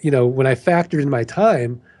 And, when I factored in my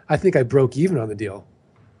time, I think I broke even on the deal.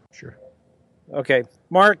 Sure. Okay.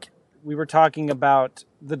 Mark, we were talking about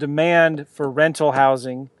the demand for rental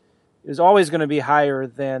housing is always going to be higher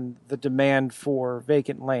than the demand for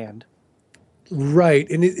vacant land. Right.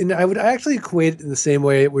 And I would actually equate it in the same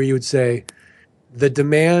way where you would say the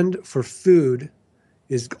demand for food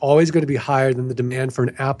is always going to be higher than the demand for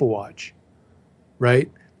an Apple Watch, right?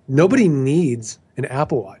 Nobody needs an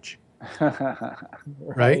Apple Watch,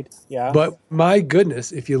 right? Yeah. But my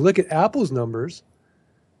goodness, if you look at Apple's numbers,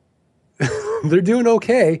 they're doing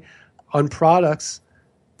okay on products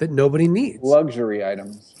that nobody needs. Luxury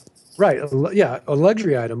items. Right. Yeah, a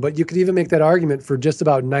luxury item. But you could even make that argument for just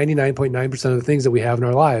about 99.9% of the things that we have in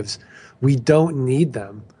our lives. We don't need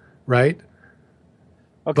them, right?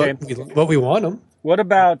 Okay. But we want them. What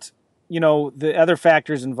about, the other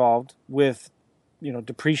factors involved with,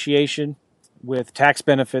 depreciation, with tax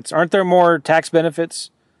benefits? Aren't there more tax benefits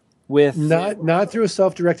with... Not through a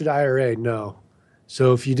self-directed IRA, no.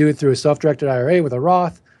 So if you do it through a self-directed IRA with a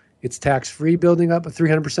Roth, it's tax-free building up at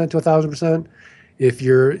 300% to 1,000%. If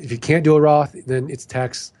you can't do a Roth, then it's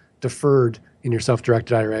tax deferred in your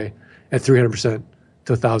self-directed IRA at 300%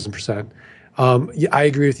 to 1,000%. I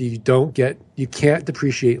agree with you. You can't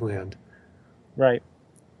depreciate land. Right.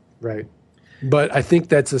 Right. But I think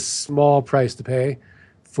that's a small price to pay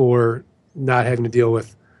for not having to deal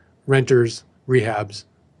with renters, rehabs,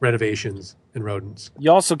 renovations, and rodents.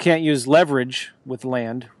 You also can't use leverage with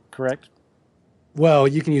land, correct? Well,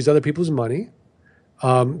 you can use other people's money.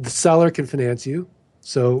 The seller can finance you,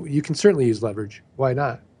 so you can certainly use leverage. Why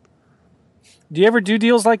not? Do you ever do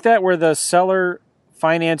deals like that where the seller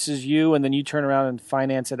finances you and then you turn around and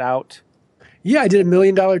finance it out? Yeah, I did $1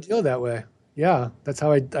 million deal that way. Yeah, that's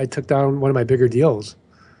how I took down one of my bigger deals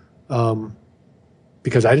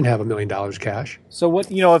because I didn't have $1 million cash. So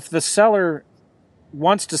what, if the seller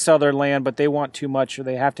wants to sell their land but they want too much or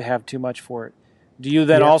they have to have too much for it, do you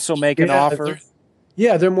then also make an offer?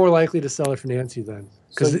 They're more likely to sell or finance you then.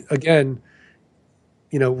 Because again,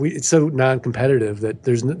 it's so non-competitive that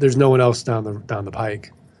there's no one else down the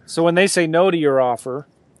pike. So when they say no to your offer,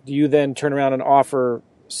 do you then turn around and offer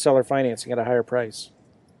seller financing at a higher price?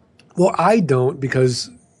 Well, I don't because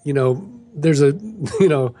there's a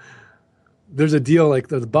deal like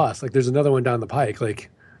the bus. Like there's another one down the pike. Like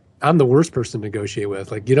I'm the worst person to negotiate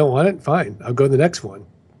with. Like you don't want it, fine. I'll go to the next one.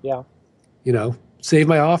 Yeah. Save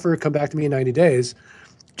my offer, come back to me in 90 days.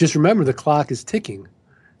 Just remember the clock is ticking.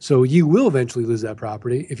 So you will eventually lose that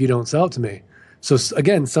property if you don't sell it to me. So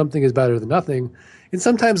again, something is better than nothing. And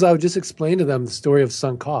sometimes I would just explain to them the story of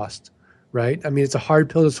sunk cost, right? I mean, it's a hard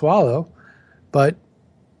pill to swallow, but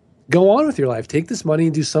go on with your life. Take this money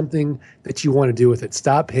and do something that you want to do with it.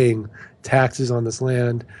 Stop paying taxes on this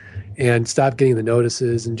land and stop getting the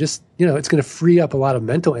notices and just, it's going to free up a lot of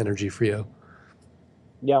mental energy for you.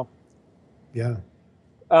 Yeah. Yeah.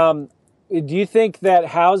 Do you think that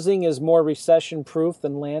housing is more recession-proof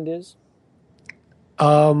than land is?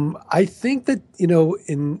 I think that,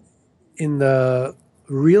 in the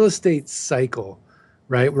real estate cycle,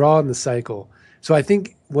 right? We're all in the cycle. So I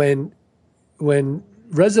think when when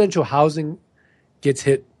residential housing gets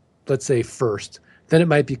hit, let's say first, then it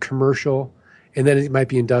might be commercial, and then it might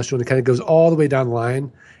be industrial, and it kind of goes all the way down the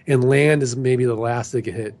line. And land is maybe the last to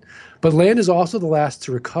get hit, but land is also the last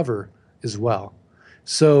to recover as well.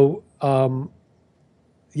 So,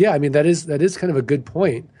 yeah, I mean that is kind of a good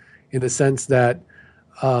point in the sense that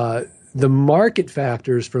the market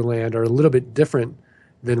factors for land are a little bit different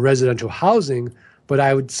than residential housing. But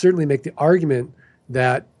I would certainly make the argument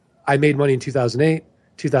that I made money in 2008,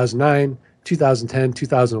 2009, 2010,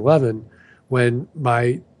 2011, when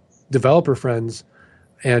my developer friends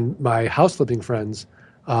and my house flipping friends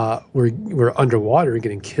were underwater and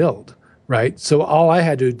getting killed, right? So all I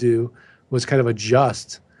had to do was kind of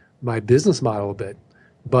adjust my business model a bit,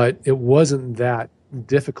 but it wasn't that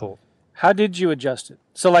difficult. How did you adjust it?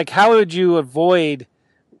 So like, how would you avoid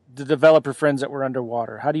the developer friends that were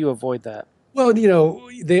underwater? How do you avoid that? Well,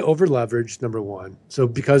 they over leveraged, number one. So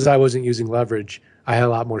because I wasn't using leverage, I had a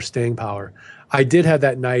lot more staying power. I did have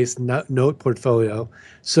that nice note portfolio.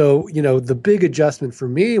 So, the big adjustment for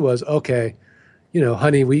me was, okay,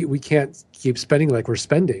 honey, we can't keep spending like we're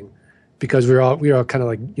spending because we were all kind of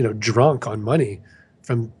like, drunk on money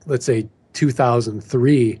from, let's say,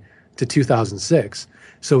 2003 to 2006.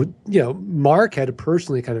 So, Mark had to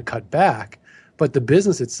personally kind of cut back, but the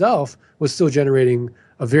business itself was still generating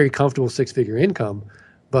a very comfortable six-figure income,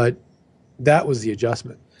 but that was the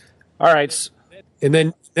adjustment. All right. And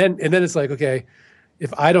then it's like, okay,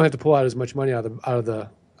 if I don't have to pull out as much money out of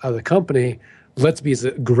the company, let's be as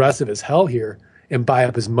aggressive as hell here and buy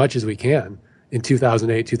up as much as we can in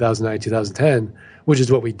 2008, 2009, 2010, which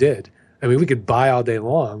is what we did. I mean, we could buy all day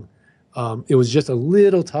long. It was just a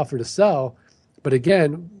little tougher to sell. But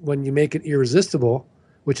again, when you make it irresistible,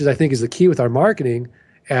 which is, I think, is the key with our marketing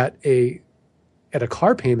at a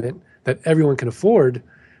car payment that everyone can afford,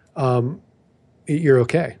 you're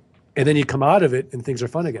okay. And then you come out of it and things are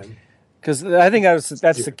fun again. Because I think that's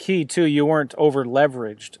the key too. You weren't over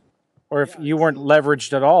leveraged, or if you weren't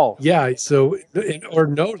leveraged at all. Yeah. So, or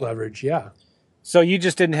no leverage. Yeah. So you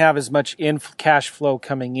just didn't have as much cash flow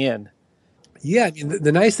coming in. Yeah. I mean,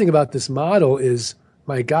 the nice thing about this model is,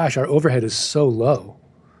 my gosh, our overhead is so low,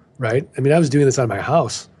 right? I mean, I was doing this out of my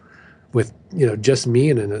house with, just me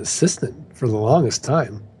and an assistant for the longest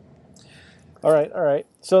time. All right.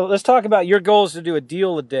 So let's talk about your goal is to do a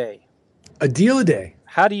deal a day. A deal a day.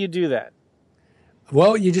 How do you do that?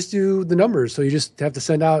 Well, you just do the numbers. So you just have to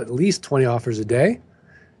send out at least 20 offers a day,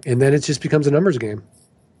 and then it just becomes a numbers game.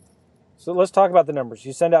 So let's talk about the numbers.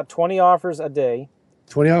 You send out 20 offers a day.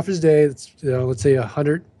 20 offers a day, that's, let's say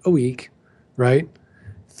 100 a week, right?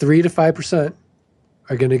 3 to 5%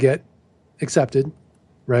 are going to get accepted,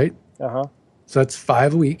 right? Uh-huh. So that's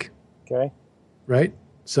 5 a week. Okay. Right?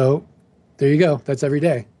 So there you go. That's every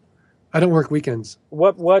day. I don't work weekends.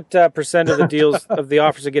 What percent of the deals of the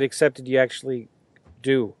offers that get accepted do you actually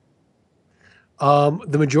do?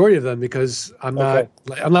 The majority of them, because I'm not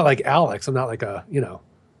like Alex. I'm not like a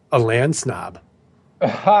land snob.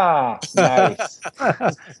 Ha! Nice.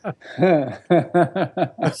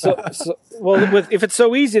 If it's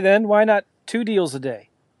so easy, then why not 2 deals a day?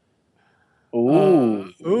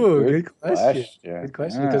 Ooh, good question. Good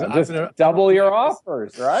question. Yeah, because just double your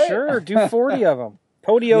offers, right? Sure, do 40 of them.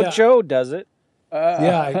 Podio Joe does it.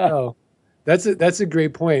 Yeah, I know. That's a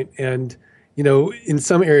great point. And in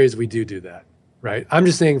some areas we do that, right? I'm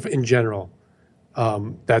just saying in general,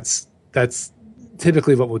 that's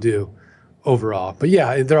typically what we'll do overall. But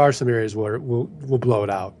yeah, there are some areas where we'll blow it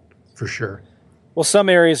out for sure. Well, some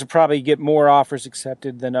areas will probably get more offers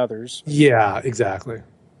accepted than others. Yeah, exactly.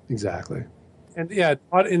 And yeah,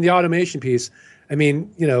 in the automation piece, I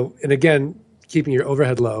mean, and again, keeping your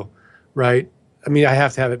overhead low, right? I mean, I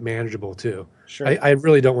have to have it manageable too. Sure. I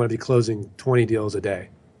really don't want to be closing 20 deals a day.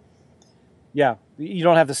 Yeah, you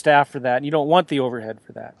don't have the staff for that. And you don't want the overhead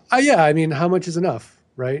for that. Yeah, I mean, how much is enough,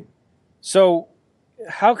 right? So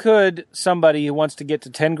how could somebody who wants to get to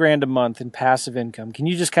 10 grand a month in passive income, can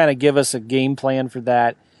you just kind of give us a game plan for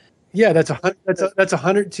that? Yeah, that's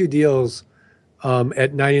 102 deals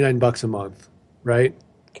at $99 a month, right?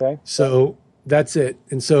 Okay. So that's it.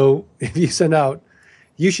 And so if you send out,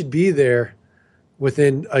 you should be there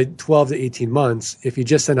within 12 to 18 months if you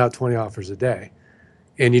just send out 20 offers a day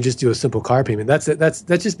and you just do a simple car payment. That's it. That's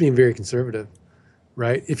just being very conservative,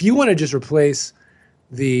 right? If you want to just replace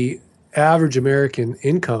the average American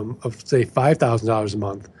income of, say, $5,000 a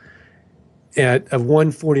month at a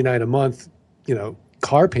 $149 a month,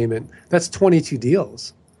 car payment, that's 22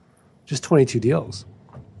 deals. Just 22 deals.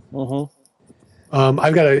 Mm-hmm.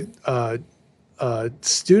 I've got a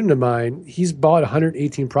student of mine. He's bought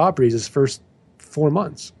 118 properties his first 4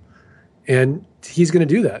 months, and he's going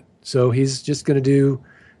to do that. So he's just going to do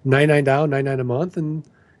 $99 down, $99 a month, and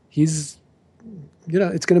he's,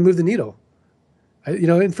 it's going to move the needle.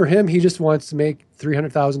 And for him, he just wants to make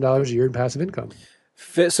 $300,000 a year in passive income.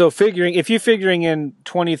 So if you're figuring in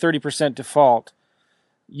 20-30% default,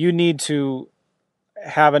 you need to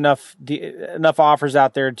have enough offers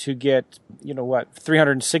out there to get,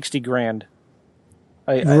 $360,000.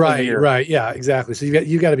 Right. Yeah, exactly. So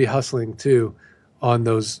you got to be hustling too on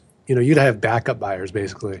those, you'd have backup buyers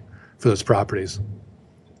basically for those properties.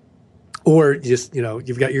 Or just,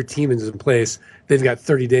 you've got your team in place. They've got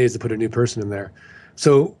 30 days to put a new person in there.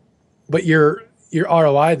 So, but your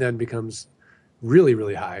ROI then becomes really,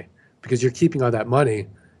 really high because you're keeping all that money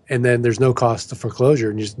and then there's no cost to foreclosure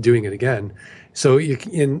and you're just doing it again. So you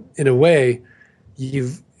in a way,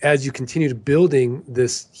 as you continue to building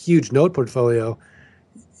this huge note portfolio,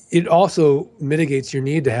 it also mitigates your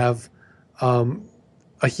need to have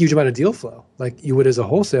a huge amount of deal flow like you would as a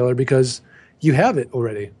wholesaler because you have it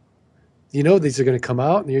already. These are going to come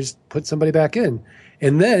out and you just put somebody back in.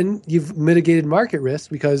 And then you've mitigated market risk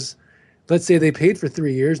because let's say they paid for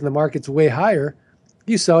 3 years and the market's way higher.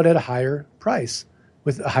 You sell it at a higher price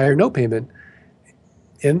with a higher note payment.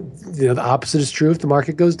 And the opposite is true if the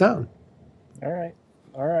market goes down. All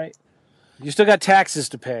right. You still got taxes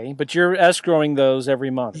to pay, but you're escrowing those every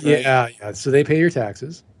month, right? Yeah. So they pay your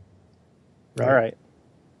taxes. Right. All right.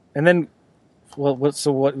 And then,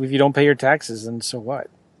 so what if you don't pay your taxes, and so what?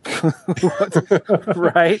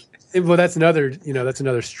 Right? Well, that's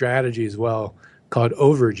another strategy as well called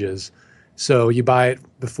overages. So you buy it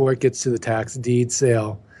before it gets to the tax deed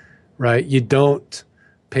sale, right? You don't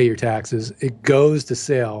pay your taxes. It goes to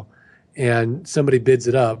sale and somebody bids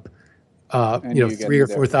it up,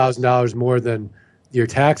 $3,000 or $4,000 more than your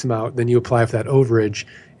tax amount, then you apply for that overage.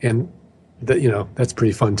 And that's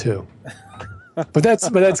pretty fun too. But that's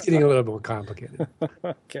getting a little more complicated.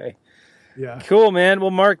 Okay. Yeah. Cool, man. Well,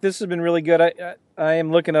 Mark, this has been really good. I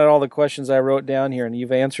am looking at all the questions I wrote down here, and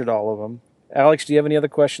you've answered all of them. Alex, do you have any other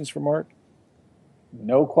questions for Mark?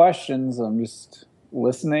 No questions. I'm just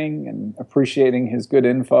listening and appreciating his good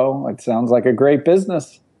info. It sounds like a great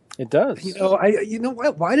business. It does.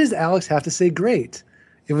 Why does Alex have to say great?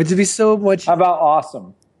 It would be so much. How about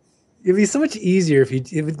awesome? It'd be so much easier if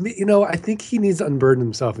I think he needs to unburden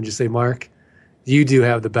himself and just say, Mark, you do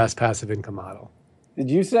have the best passive income model. Did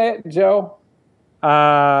you say it, Joe?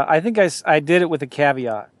 I think I did it with a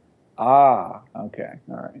caveat. Ah, okay.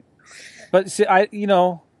 All right. But see, it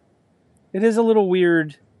is a little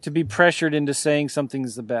weird to be pressured into saying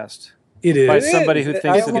something's the best. It is. By somebody who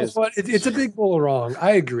thinks it is. It's a big bowl of wrong.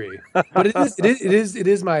 I agree. But it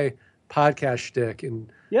is my podcast shtick.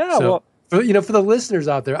 And yeah, so, for the listeners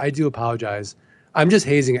out there, I do apologize. I'm just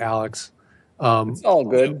hazing Alex. It's all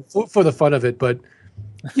good. For the fun of it. But,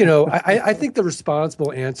 I think the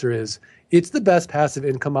responsible answer is it's the best passive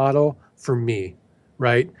income model for me,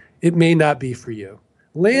 right? It may not be for you.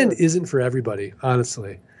 Land isn't for everybody,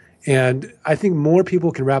 honestly. And I think more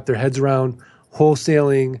people can wrap their heads around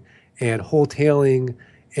wholesaling and wholetailing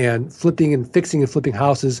and flipping and fixing and flipping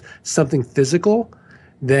houses, something physical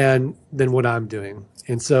than what I'm doing.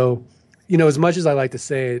 And so, as much as I like to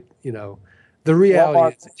say it, the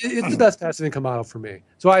reality is it's the best passive income model for me.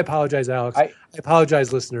 So I apologize, Alex. I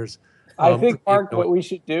apologize, listeners. I think, Mark, what we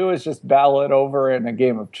should do is just battle it over in a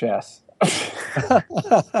game of chess.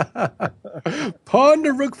 Pawn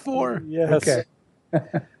to rook 4. Yes. Okay.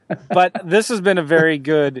 But this has been a very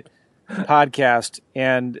good podcast,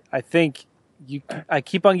 and I think I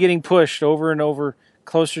keep on getting pushed over and over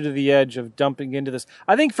closer to the edge of dumping into this.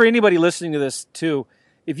 I think for anybody listening to this too,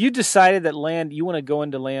 if you decided that you want to go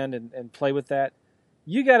into land and play with that,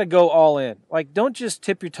 you got to go all in. Like, don't just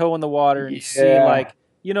tip your toe in the water and see,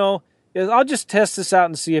 I'll just test this out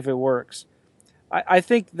and see if it works. I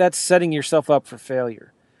think that's setting yourself up for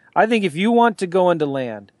failure. I think if you want to go into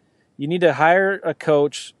land, you need to hire a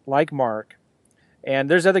coach like Mark, and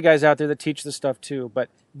there's other guys out there that teach this stuff too, but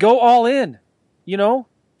go all in,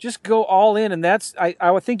 just go all in. And that's,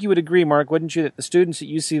 I would think you would agree, Mark, wouldn't you, that the students that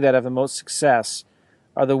you see that have the most success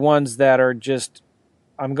are the ones that are just,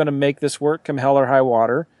 I'm going to make this work come hell or high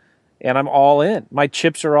water, and I'm all in. My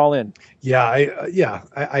chips are all in. Yeah,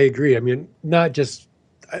 I agree. I mean, not just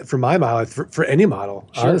for my model, for any model,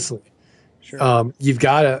 sure. Honestly. Sure. You've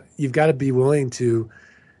got to be willing to,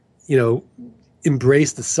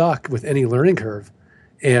 embrace the suck with any learning curve,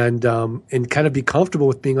 and kind of be comfortable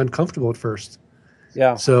with being uncomfortable at first.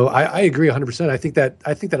 Yeah. So I agree 100%. I think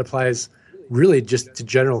that applies really just to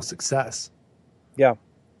general success. Yeah.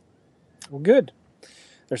 Well, good.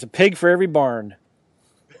 There's a pig for every barn.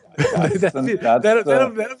 That'll be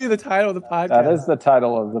the title of the podcast. That is the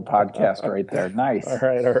title of the podcast right there. Nice. All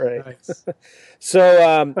right. Nice.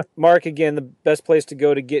 So, Mark, again, the best place to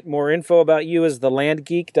go to get more info about you is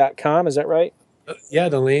thelandgeek.com. Is that right? Yeah,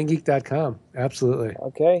 thelandgeek.com. Absolutely.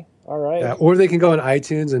 Okay. All right. Yeah, or they can go on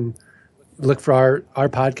iTunes and look for our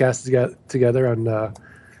podcast together on the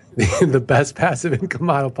Best Passive Income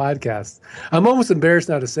Model podcast. I'm almost embarrassed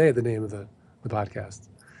now to say the name of the podcast.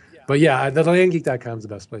 But yeah, the thelandgeek.com is the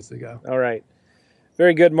best place to go. All right.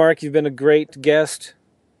 Very good, Mark. You've been a great guest,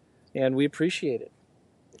 and we appreciate it.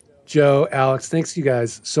 Joe, Alex, thanks you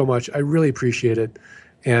guys so much. I really appreciate it.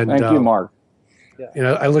 And thank you, Mark.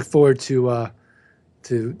 I look forward to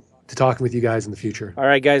talking with you guys in the future. All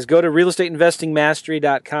right, guys, go to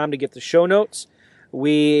realestateinvestingmastery.com to get the show notes.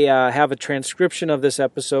 We have a transcription of this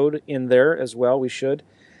episode in there as well. We should.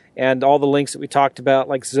 And all the links that we talked about,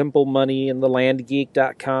 like Simple Money and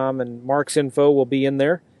thelandgeek.com and Mark's info will be in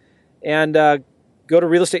there. And go to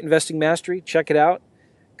Real Estate Investing Mastery. Check it out.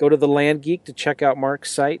 Go to the Land Geek to check out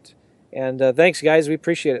Mark's site. And thanks, guys. We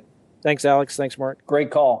appreciate it. Thanks, Alex. Thanks, Mark.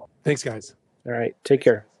 Great call. Thanks, guys. All right. Take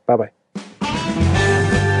care. Bye-bye.